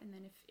 you know. And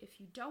then if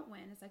you don't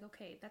win, it's like,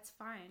 okay, that's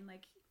fine,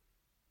 like,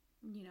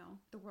 you know,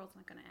 the world's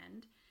not gonna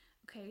end.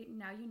 Okay,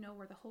 now you know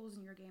where the holes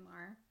in your game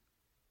are,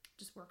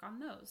 just work on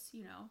those,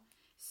 you know.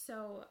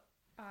 So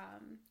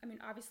I mean,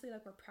 obviously,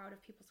 like, we're proud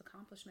of people's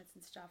accomplishments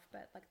and stuff,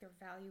 but, like, their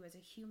value as a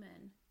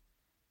human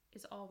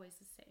is always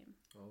the same.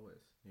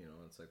 Always. You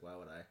know, it's like, why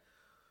would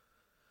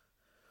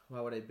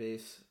I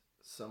base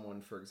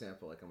someone, for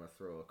example, like, I'm going to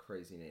throw a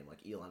crazy name,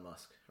 like Elon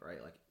Musk,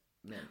 right? Like,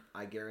 man,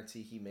 I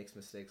guarantee he makes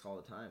mistakes all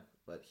the time,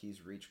 but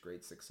he's reached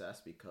great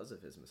success because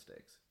of his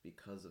mistakes,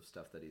 because of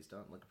stuff that he's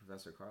done. Look at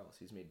Professor Carlos.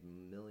 He's made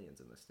millions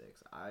of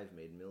mistakes. I've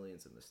made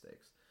millions of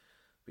mistakes.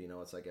 But, you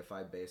know, it's like, if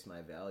I base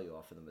my value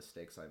off of the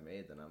mistakes I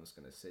made, then I'm just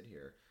going to sit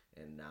here,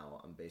 and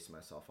now I'm basing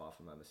myself off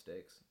of my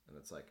mistakes. And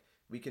it's like,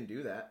 we can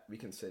do that. We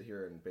can sit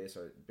here and base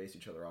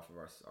each other off of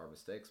our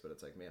mistakes, but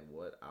it's like, man,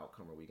 what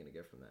outcome are we going to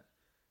get from that?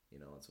 You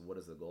know, it's, what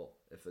is the goal?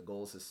 If the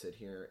goal is to sit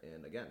here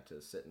and, again,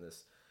 to sit in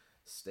this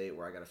state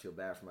where I got to feel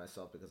bad for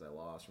myself because I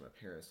lost, or my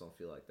parents don't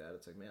feel like that,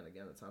 it's like, man,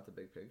 again, it's not the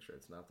big picture.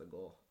 It's not the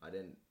goal. I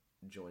didn't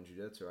join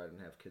jiu-jitsu, or I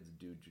didn't have kids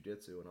do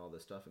jiu-jitsu and all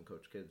this stuff and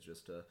coach kids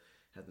just to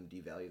have them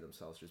devalue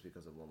themselves just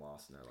because of one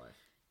loss in their life.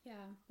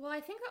 Yeah. Well, I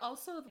think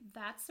also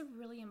that's a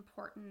really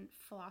important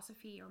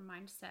philosophy or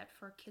mindset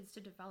for kids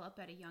to develop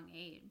at a young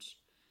age,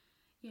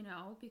 you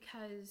know,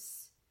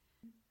 because,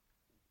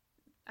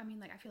 I mean,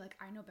 like, I feel like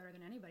I know better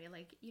than anybody.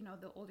 Like, you know,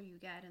 the older you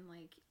get and,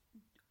 like,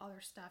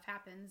 other stuff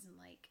happens, and,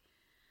 like,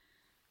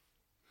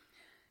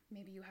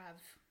 maybe you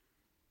have,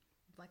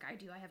 like I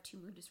do, I have 2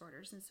 mood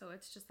disorders. And so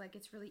it's just, like,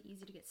 it's really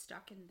easy to get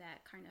stuck in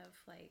that kind of,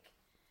 like,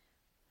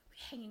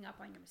 hanging up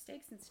on your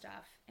mistakes and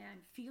stuff,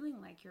 and feeling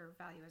like your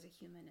value as a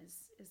human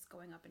is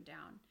going up and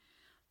down.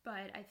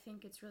 But I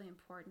think it's really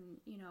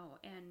important, you know,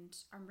 and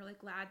I'm really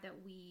glad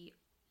that we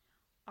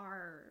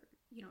are,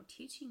 you know,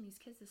 teaching these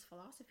kids this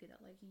philosophy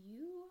that, like,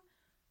 you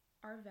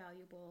are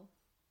valuable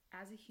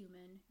as a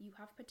human. You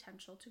have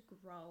potential to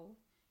grow.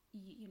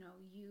 You know,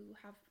 you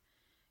have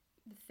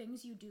the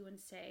things you do and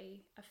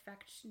say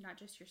affect not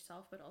just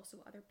yourself, but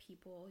also other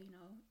people, you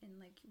know, and,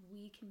 like,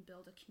 we can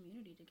build a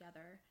community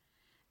together.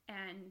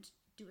 And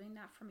doing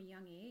that from a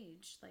young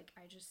age, like,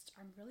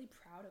 I'm really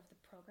proud of the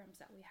programs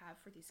that we have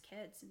for these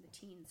kids and the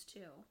teens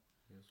too.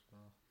 Yes,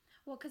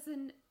 well, because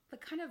then,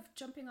 like, kind of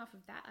jumping off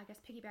of that, I guess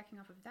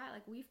piggybacking off of that,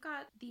 like, we've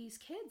got these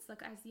kids,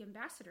 like, as the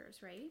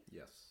ambassadors, right?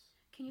 Yes.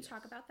 Can you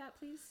talk about that,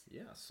 please?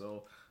 Yeah.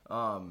 So,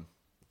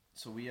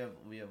 so we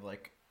have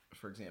like,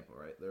 for example,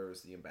 right,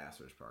 there's the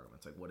ambassadors program.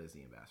 It's like, what is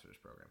the ambassadors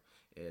program?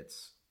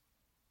 It's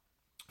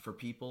for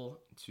people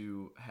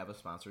to have a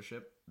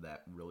sponsorship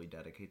that really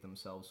dedicate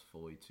themselves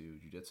fully to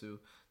jiu-jitsu,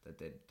 that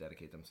they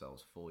dedicate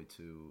themselves fully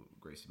to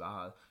Gracie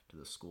Barra, to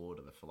the school,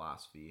 to the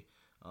philosophy.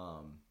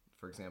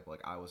 For example,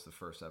 like, I was the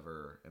first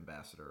ever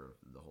ambassador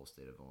of the whole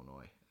state of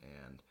Illinois.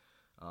 And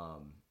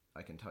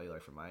I can tell you,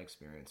 like, from my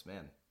experience,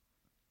 man,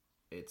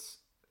 it's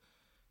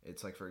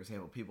like, for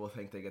example, people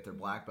think they get their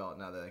black belt,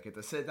 now they get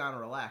to sit down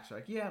and relax. They're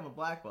like, yeah, I'm a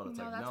black belt. It's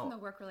no, like, that's no. when the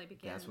work really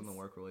begins. That's when the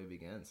work really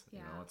begins. Yeah.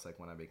 You know, it's like,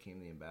 when I became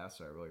the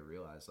ambassador, I really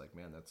realized, like,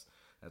 man, that's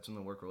when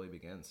the work really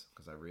begins.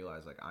 Because I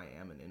realized, like, I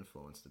am an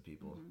influence to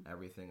people. Mm-hmm.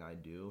 Everything I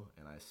do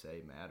and I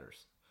say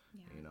matters.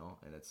 Yeah. You know,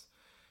 and it's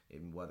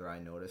whether I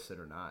notice it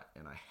or not.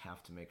 And I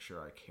have to make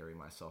sure I carry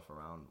myself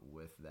around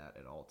with that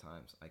at all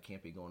times. I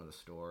can't be going to the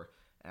store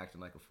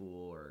acting like a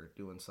fool, or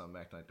doing something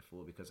acting like a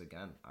fool, because,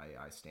 again,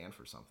 I stand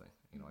for something.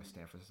 You know, I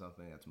stand for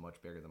something that's much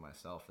bigger than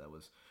myself, that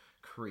was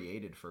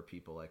created for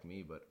people like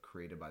me, but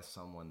created by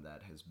someone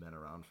that has been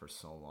around for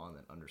so long,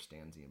 that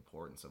understands the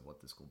importance of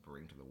what this will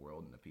bring to the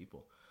world and the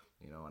people.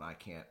 You know, and I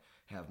can't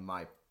have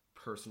my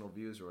personal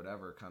views or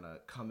whatever kind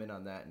of come in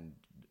on that and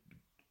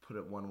put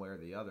it one way or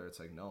the other. It's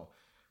like, no,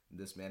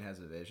 this man has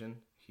a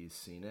vision. He's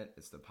seen it.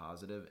 It's the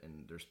positive,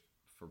 and there's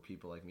for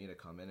people like me to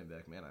come in and be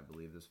like, man, I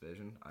believe this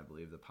vision. I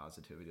believe the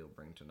positivity it'll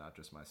bring to not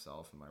just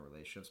myself and my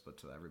relationships, but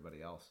to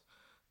everybody else.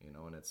 You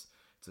know, and it's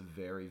a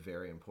very,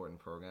 very important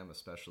program,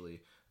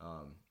 especially,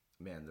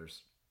 man,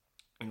 there's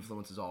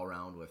influences all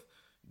around with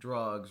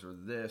drugs or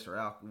this or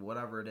alcohol,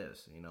 whatever it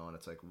is, you know, and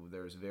it's like,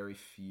 there's very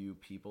few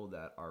people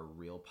that are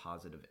real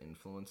positive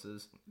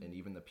influences, and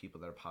even the people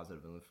that are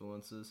positive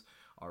influences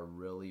are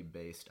really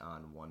based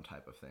on one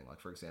type of thing. Like,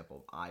 for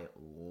example, I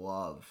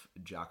love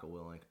Jocko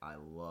Willink, I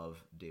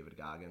love David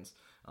Goggins,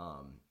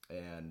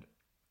 and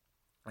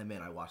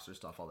I watch their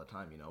stuff all the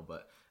time, you know,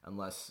 but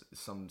unless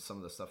some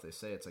of the stuff they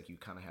say, it's like, you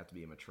kind of have to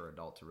be a mature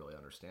adult to really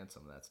understand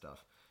some of that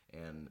stuff.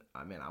 And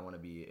I want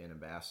to be an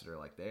ambassador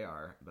like they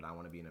are, but I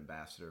want to be an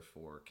ambassador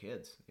for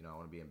kids. You know, I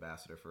want to be an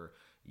ambassador for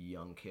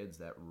young kids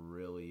that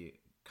really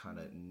kind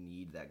of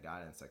need that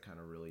guidance, that kind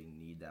of really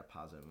need that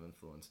positive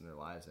influence in their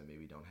lives, and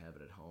maybe don't have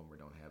it at home or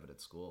don't have it at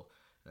school.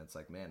 And it's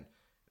like, man,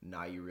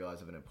 now you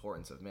realize of an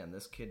importance of, man,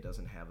 this kid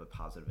doesn't have a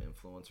positive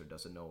influence, or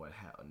doesn't know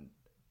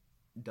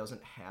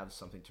doesn't have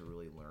something to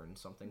really learn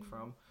something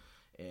from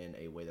in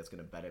a way that's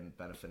going to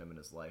benefit him in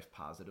his life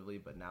positively.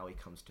 But now he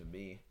comes to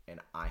me, and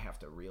I have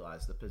to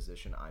realize the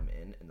position I'm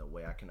in and the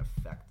way I can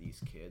affect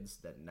these kids,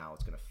 that now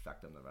it's going to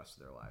affect them the rest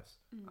of their lives.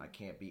 I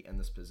can't be in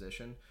this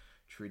position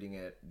treating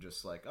it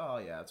just like, oh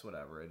yeah, it's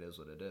whatever, it is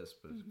what it is.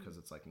 But because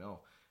it's like, no,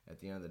 at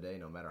the end of the day,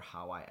 no matter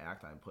how I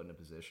act, I'm put in a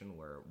position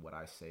where what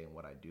I say and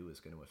what I do is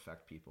going to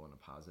affect people in a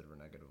positive or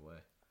negative way.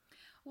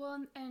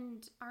 Well,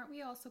 and aren't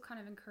we also kind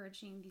of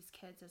encouraging these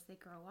kids as they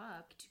grow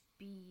up to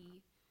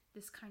be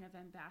this kind of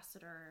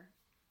ambassador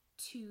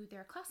to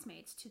their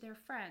classmates, to their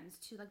friends,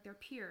 to like their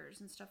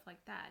peers and stuff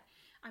like that?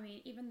 I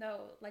mean, even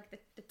though like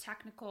the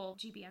technical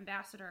GB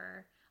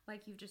ambassador,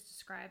 like you've just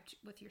described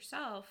with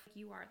yourself,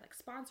 you are like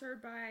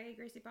sponsored by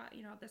Gracie Bot,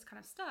 you know, this kind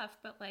of stuff,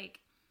 but like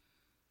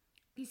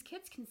these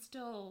kids can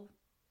still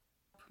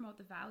promote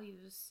the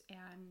values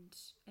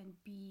and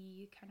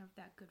be kind of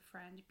that good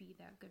friend, be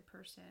that good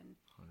person,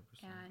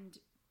 100%. and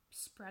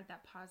spread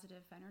that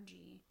positive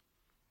energy,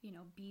 you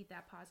know, be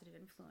that positive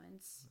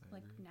influence,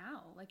 like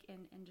now, like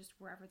in just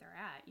wherever they're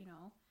at, you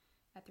know,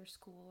 at their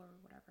school or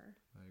whatever.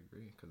 I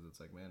agree, because it's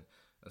like, man,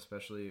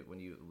 especially when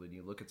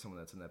you look at someone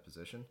that's in that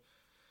position.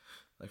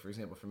 Like, for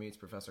example, for me, it's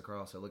Professor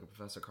Carlos. I look at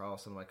Professor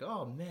Carlos and I'm like,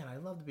 oh, man,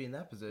 I'd love to be in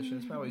that position.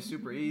 It's probably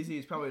super easy.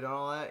 He's probably done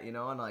all that, you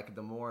know? And, like,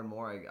 the more and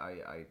more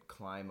I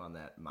climb on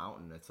that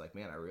mountain, it's like,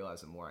 man, I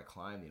realize the more I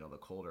climb, you know, the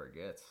colder it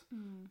gets,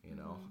 you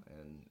know?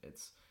 And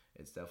it's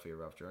definitely a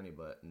rough journey,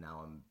 but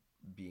now I'm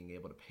being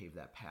able to pave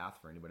that path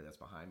for anybody that's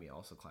behind me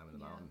also climbing the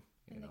mountain,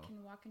 you know? And they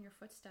can walk in your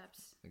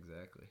footsteps.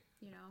 Exactly.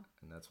 You know?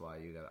 And that's why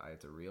I have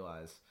to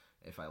realize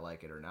if I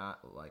like it or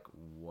not, like,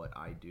 what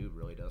I do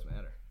really does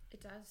matter.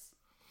 It does.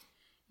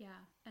 Yeah,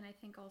 and I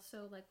think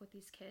also, like, with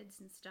these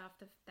kids and stuff,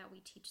 that we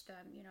teach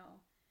them, you know,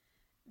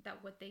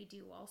 that what they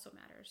do also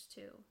matters,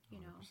 too, you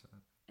 100%. know?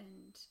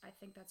 And I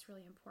think that's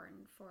really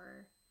important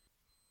for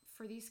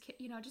these kids,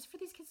 you know, just for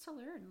these kids to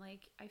learn.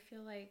 Like, I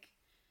feel like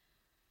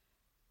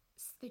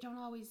they don't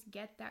always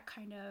get that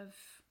kind of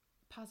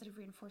positive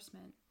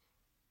reinforcement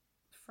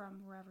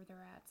from wherever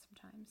they're at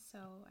sometimes. So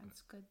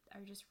it's good. I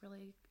just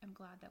really am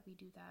glad that we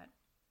do that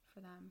for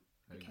them.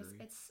 Because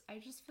I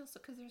just feel so,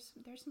 because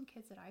there's some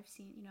kids that I've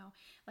seen, you know,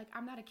 like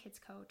I'm not a kids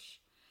coach,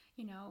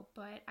 you know,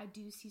 but I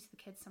do see the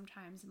kids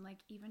sometimes, and like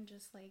even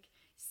just like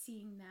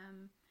seeing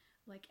them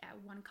like at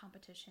one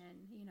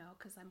competition, you know,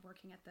 because I'm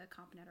working at the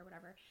CompNet or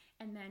whatever,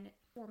 and then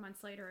 4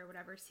 months later or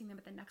whatever, seeing them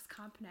at the next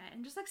CompNet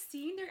and just like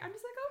seeing I'm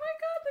just like, oh my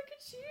God, look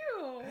at you.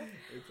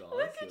 It's awesome.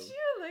 Look at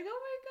you. Like,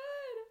 oh my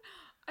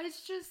God.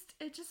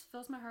 It just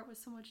fills my heart with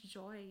so much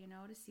joy, you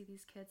know, to see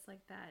these kids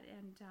like that.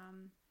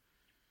 And,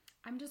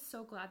 I'm just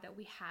so glad that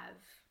we have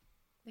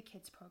the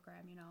kids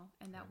program, you know,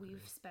 and that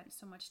we've spent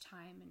so much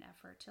time and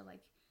effort to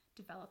like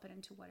develop it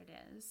into what it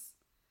is.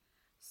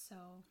 So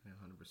yeah,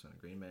 100%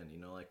 agree, man. You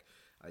know, like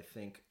I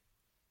think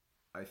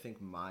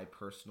my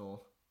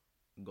personal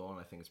goal, and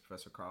I think it's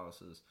Professor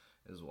Carlos's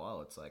as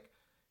well. It's like,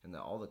 and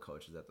all the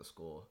coaches at the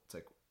school, it's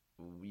like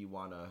we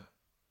want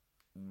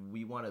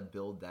to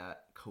build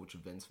that Coach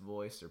Vince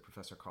voice or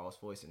Professor Carlos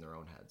voice in their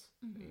own heads,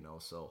 you know.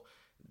 So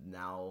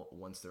now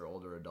once they're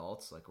older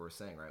adults, like we're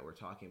saying, right, we're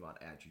talking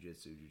about at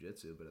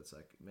jiu-jitsu, but it's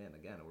like, man,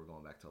 again, we're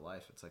going back to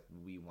life. It's like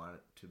we want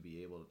to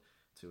be able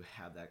to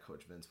have that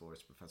Coach Vince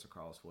voice, Professor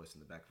Carlos voice in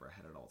the back of our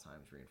head at all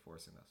times,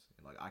 reinforcing us.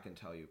 And like I can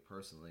tell you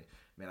personally,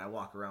 man, I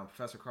walk around,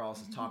 Professor Carlos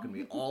is talking to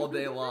me all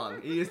day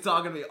long. He is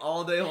talking to me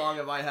all day long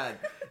in my head.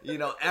 You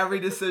know,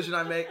 every decision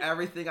I make,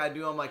 everything I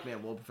do, I'm like,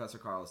 man, what will Professor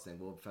Carlos think?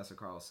 What will Professor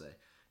Carlos say?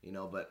 You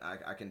know, but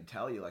I can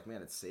tell you, like,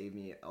 man, it saved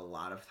me a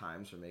lot of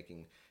times from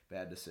making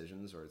bad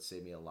decisions, or it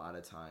saved me a lot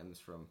of times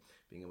from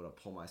being able to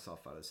pull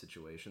myself out of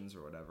situations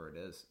or whatever it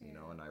is, you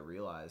know. And I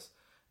realize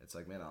it's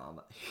like, man,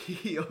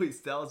 he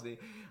always tells me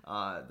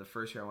the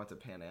first year I went to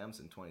Pan Am's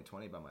in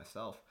 2020 by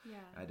myself,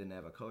 I didn't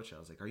have a coach. I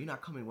was like, are you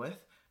not coming with?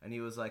 And he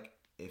was like,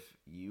 if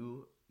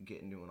you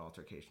get into an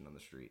altercation on the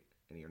street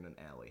and you're in an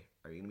alley,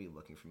 are you going to be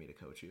looking for me to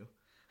coach you?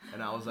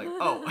 And I was like,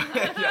 oh,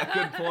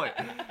 yeah,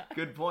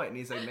 good point. And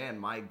he's like, man,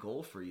 my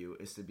goal for you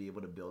is to be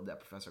able to build that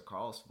Professor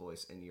Carlos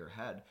voice in your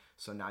head,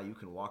 so now you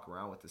can walk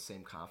around with the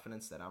same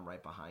confidence that I'm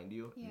right behind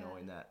you,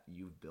 knowing that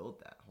you've built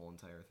that whole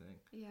entire thing.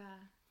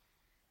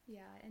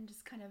 Yeah, and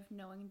just kind of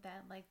knowing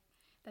that, like,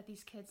 that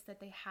these kids, that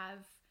they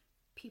have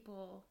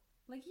people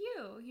like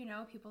you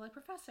know, people like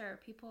Professor,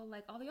 people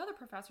like all the other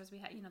professors we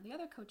had, you know, the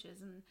other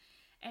coaches,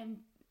 and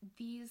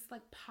these,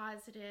 like,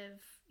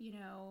 positive, you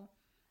know,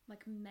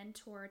 like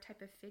mentor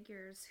type of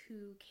figures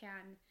who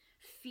can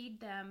feed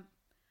them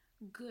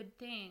good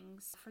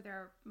things for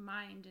their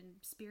mind and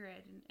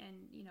spirit, and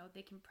you know,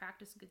 they can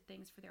practice good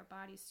things for their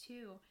bodies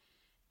too.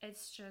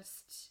 It's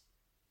just,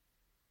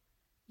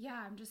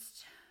 yeah,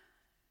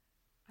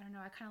 I don't know,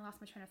 I kind of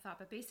lost my train of thought,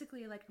 but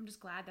basically, like, I'm just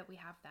glad that we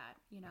have that,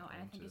 you know.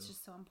 And I think it's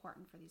just so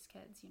important for these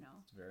kids, you know.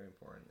 It's very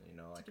important, you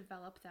know, like,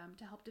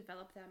 to help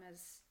develop them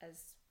as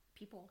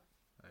people.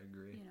 I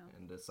agree. You know?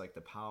 And it's like the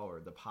power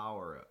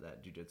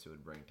that jiu-jitsu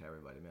would bring to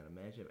everybody. Man,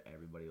 imagine if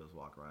everybody was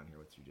walking around here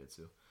with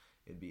jiu-jitsu.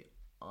 It'd be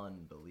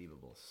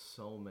unbelievable.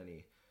 So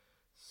many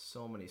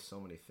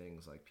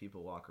things. Like,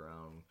 people walk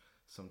around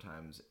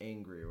sometimes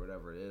angry or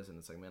whatever it is, and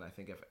it's like, man, I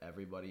think if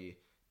everybody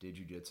did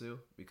jiu-jitsu,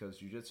 because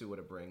jiu-jitsu, what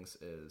it brings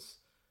is,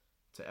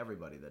 to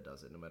everybody that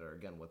does it, no matter,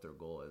 again, what their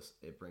goal is,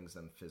 it brings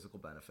them physical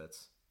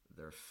benefits.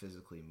 They're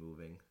physically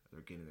moving.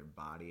 They're getting their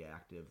body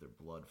active, their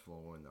blood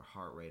flowing, their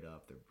heart rate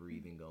up, their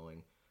breathing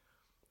going.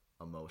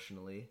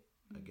 Emotionally,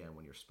 again,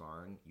 when you're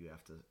sparring, you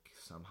have to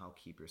somehow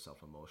keep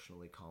yourself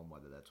emotionally calm,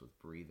 whether that's with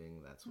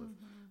breathing, that's with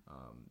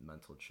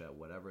mental chess,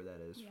 whatever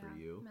that is for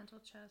you. Mental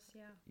chess,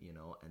 yeah. You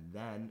know, and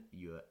then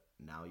you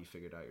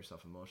figured out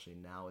yourself emotionally.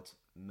 Now it's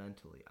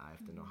mentally. I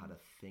have to know how to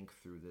think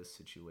through this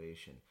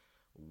situation.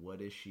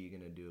 What is she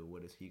going to do?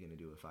 What is he going to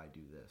do if I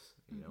do this?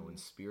 You know, and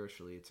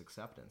spiritually, it's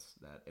acceptance.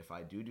 That if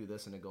I do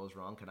this and it goes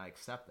wrong, can I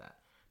accept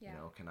that? Yeah. You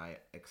know, can I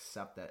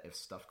accept that if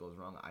stuff goes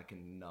wrong, I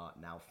can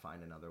now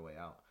find another way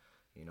out?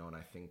 You know, and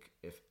I think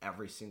if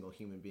every single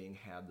human being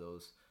had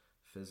those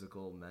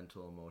physical,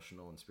 mental,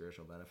 emotional, and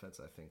spiritual benefits,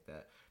 I think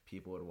that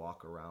people would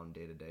walk around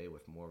day to day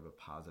with more of a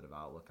positive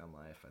outlook on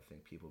life. I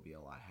think people would be a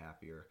lot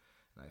happier.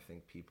 And I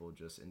think people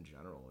just in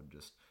general would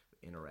just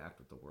interact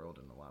with the world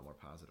in a lot more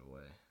positive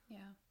way.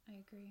 Yeah, I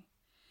agree.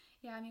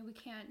 Yeah, I mean, we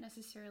can't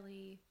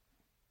necessarily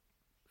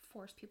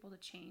force people to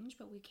change,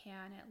 but we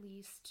can at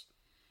least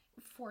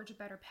forge a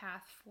better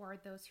path for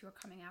those who are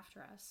coming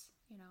after us,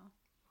 you know.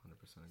 100%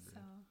 agree. So,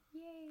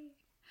 yay.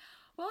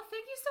 Well,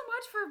 thank you so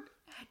much for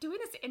doing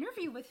this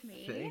interview with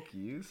me. Thank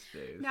you,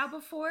 Stace. Now,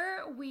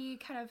 before we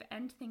kind of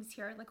end things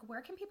here, like,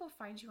 where can people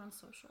find you on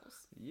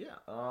socials? Yeah,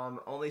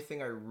 only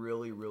thing I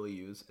really, really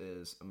use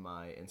is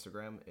my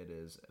Instagram. It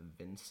is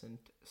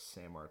Vincent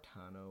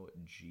Samartano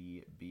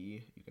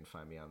GB. You can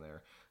find me on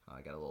there.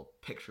 I got a little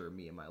picture of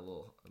me in my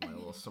little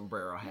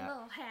sombrero hat.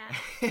 Little hat.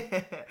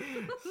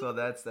 So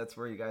that's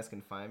where you guys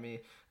can find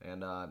me. And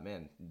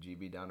man,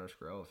 GB Downers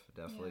Grove.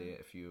 Definitely,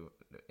 if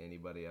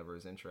anybody ever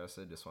is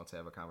interested, just wants to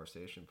have a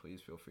conversation,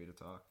 please feel free to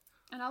talk.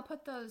 And I'll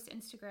put those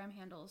Instagram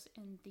handles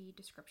in the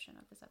description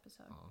of this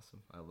episode.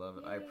 Awesome. I love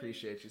it. Yay. I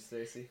appreciate you,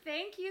 Stacy.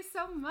 Thank you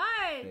so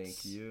much.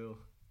 Thank you.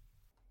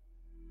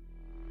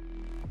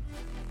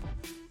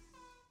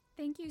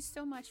 Thank you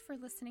so much for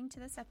listening to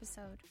this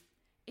episode.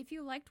 If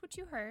you liked what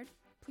you heard,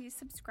 please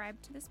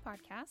subscribe to this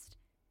podcast,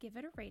 give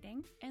it a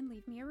rating, and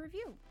leave me a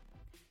review.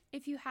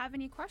 If you have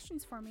any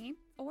questions for me,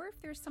 or if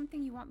there's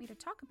something you want me to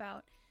talk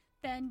about,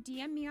 then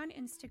DM me on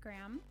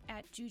Instagram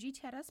at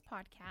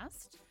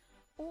jujiteraspodcast,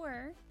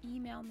 or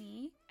email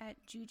me at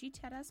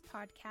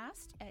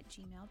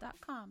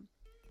jujiteraspodcast@gmail.com.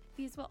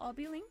 These will all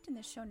be linked in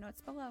the show notes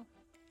below.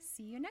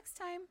 See you next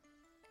time.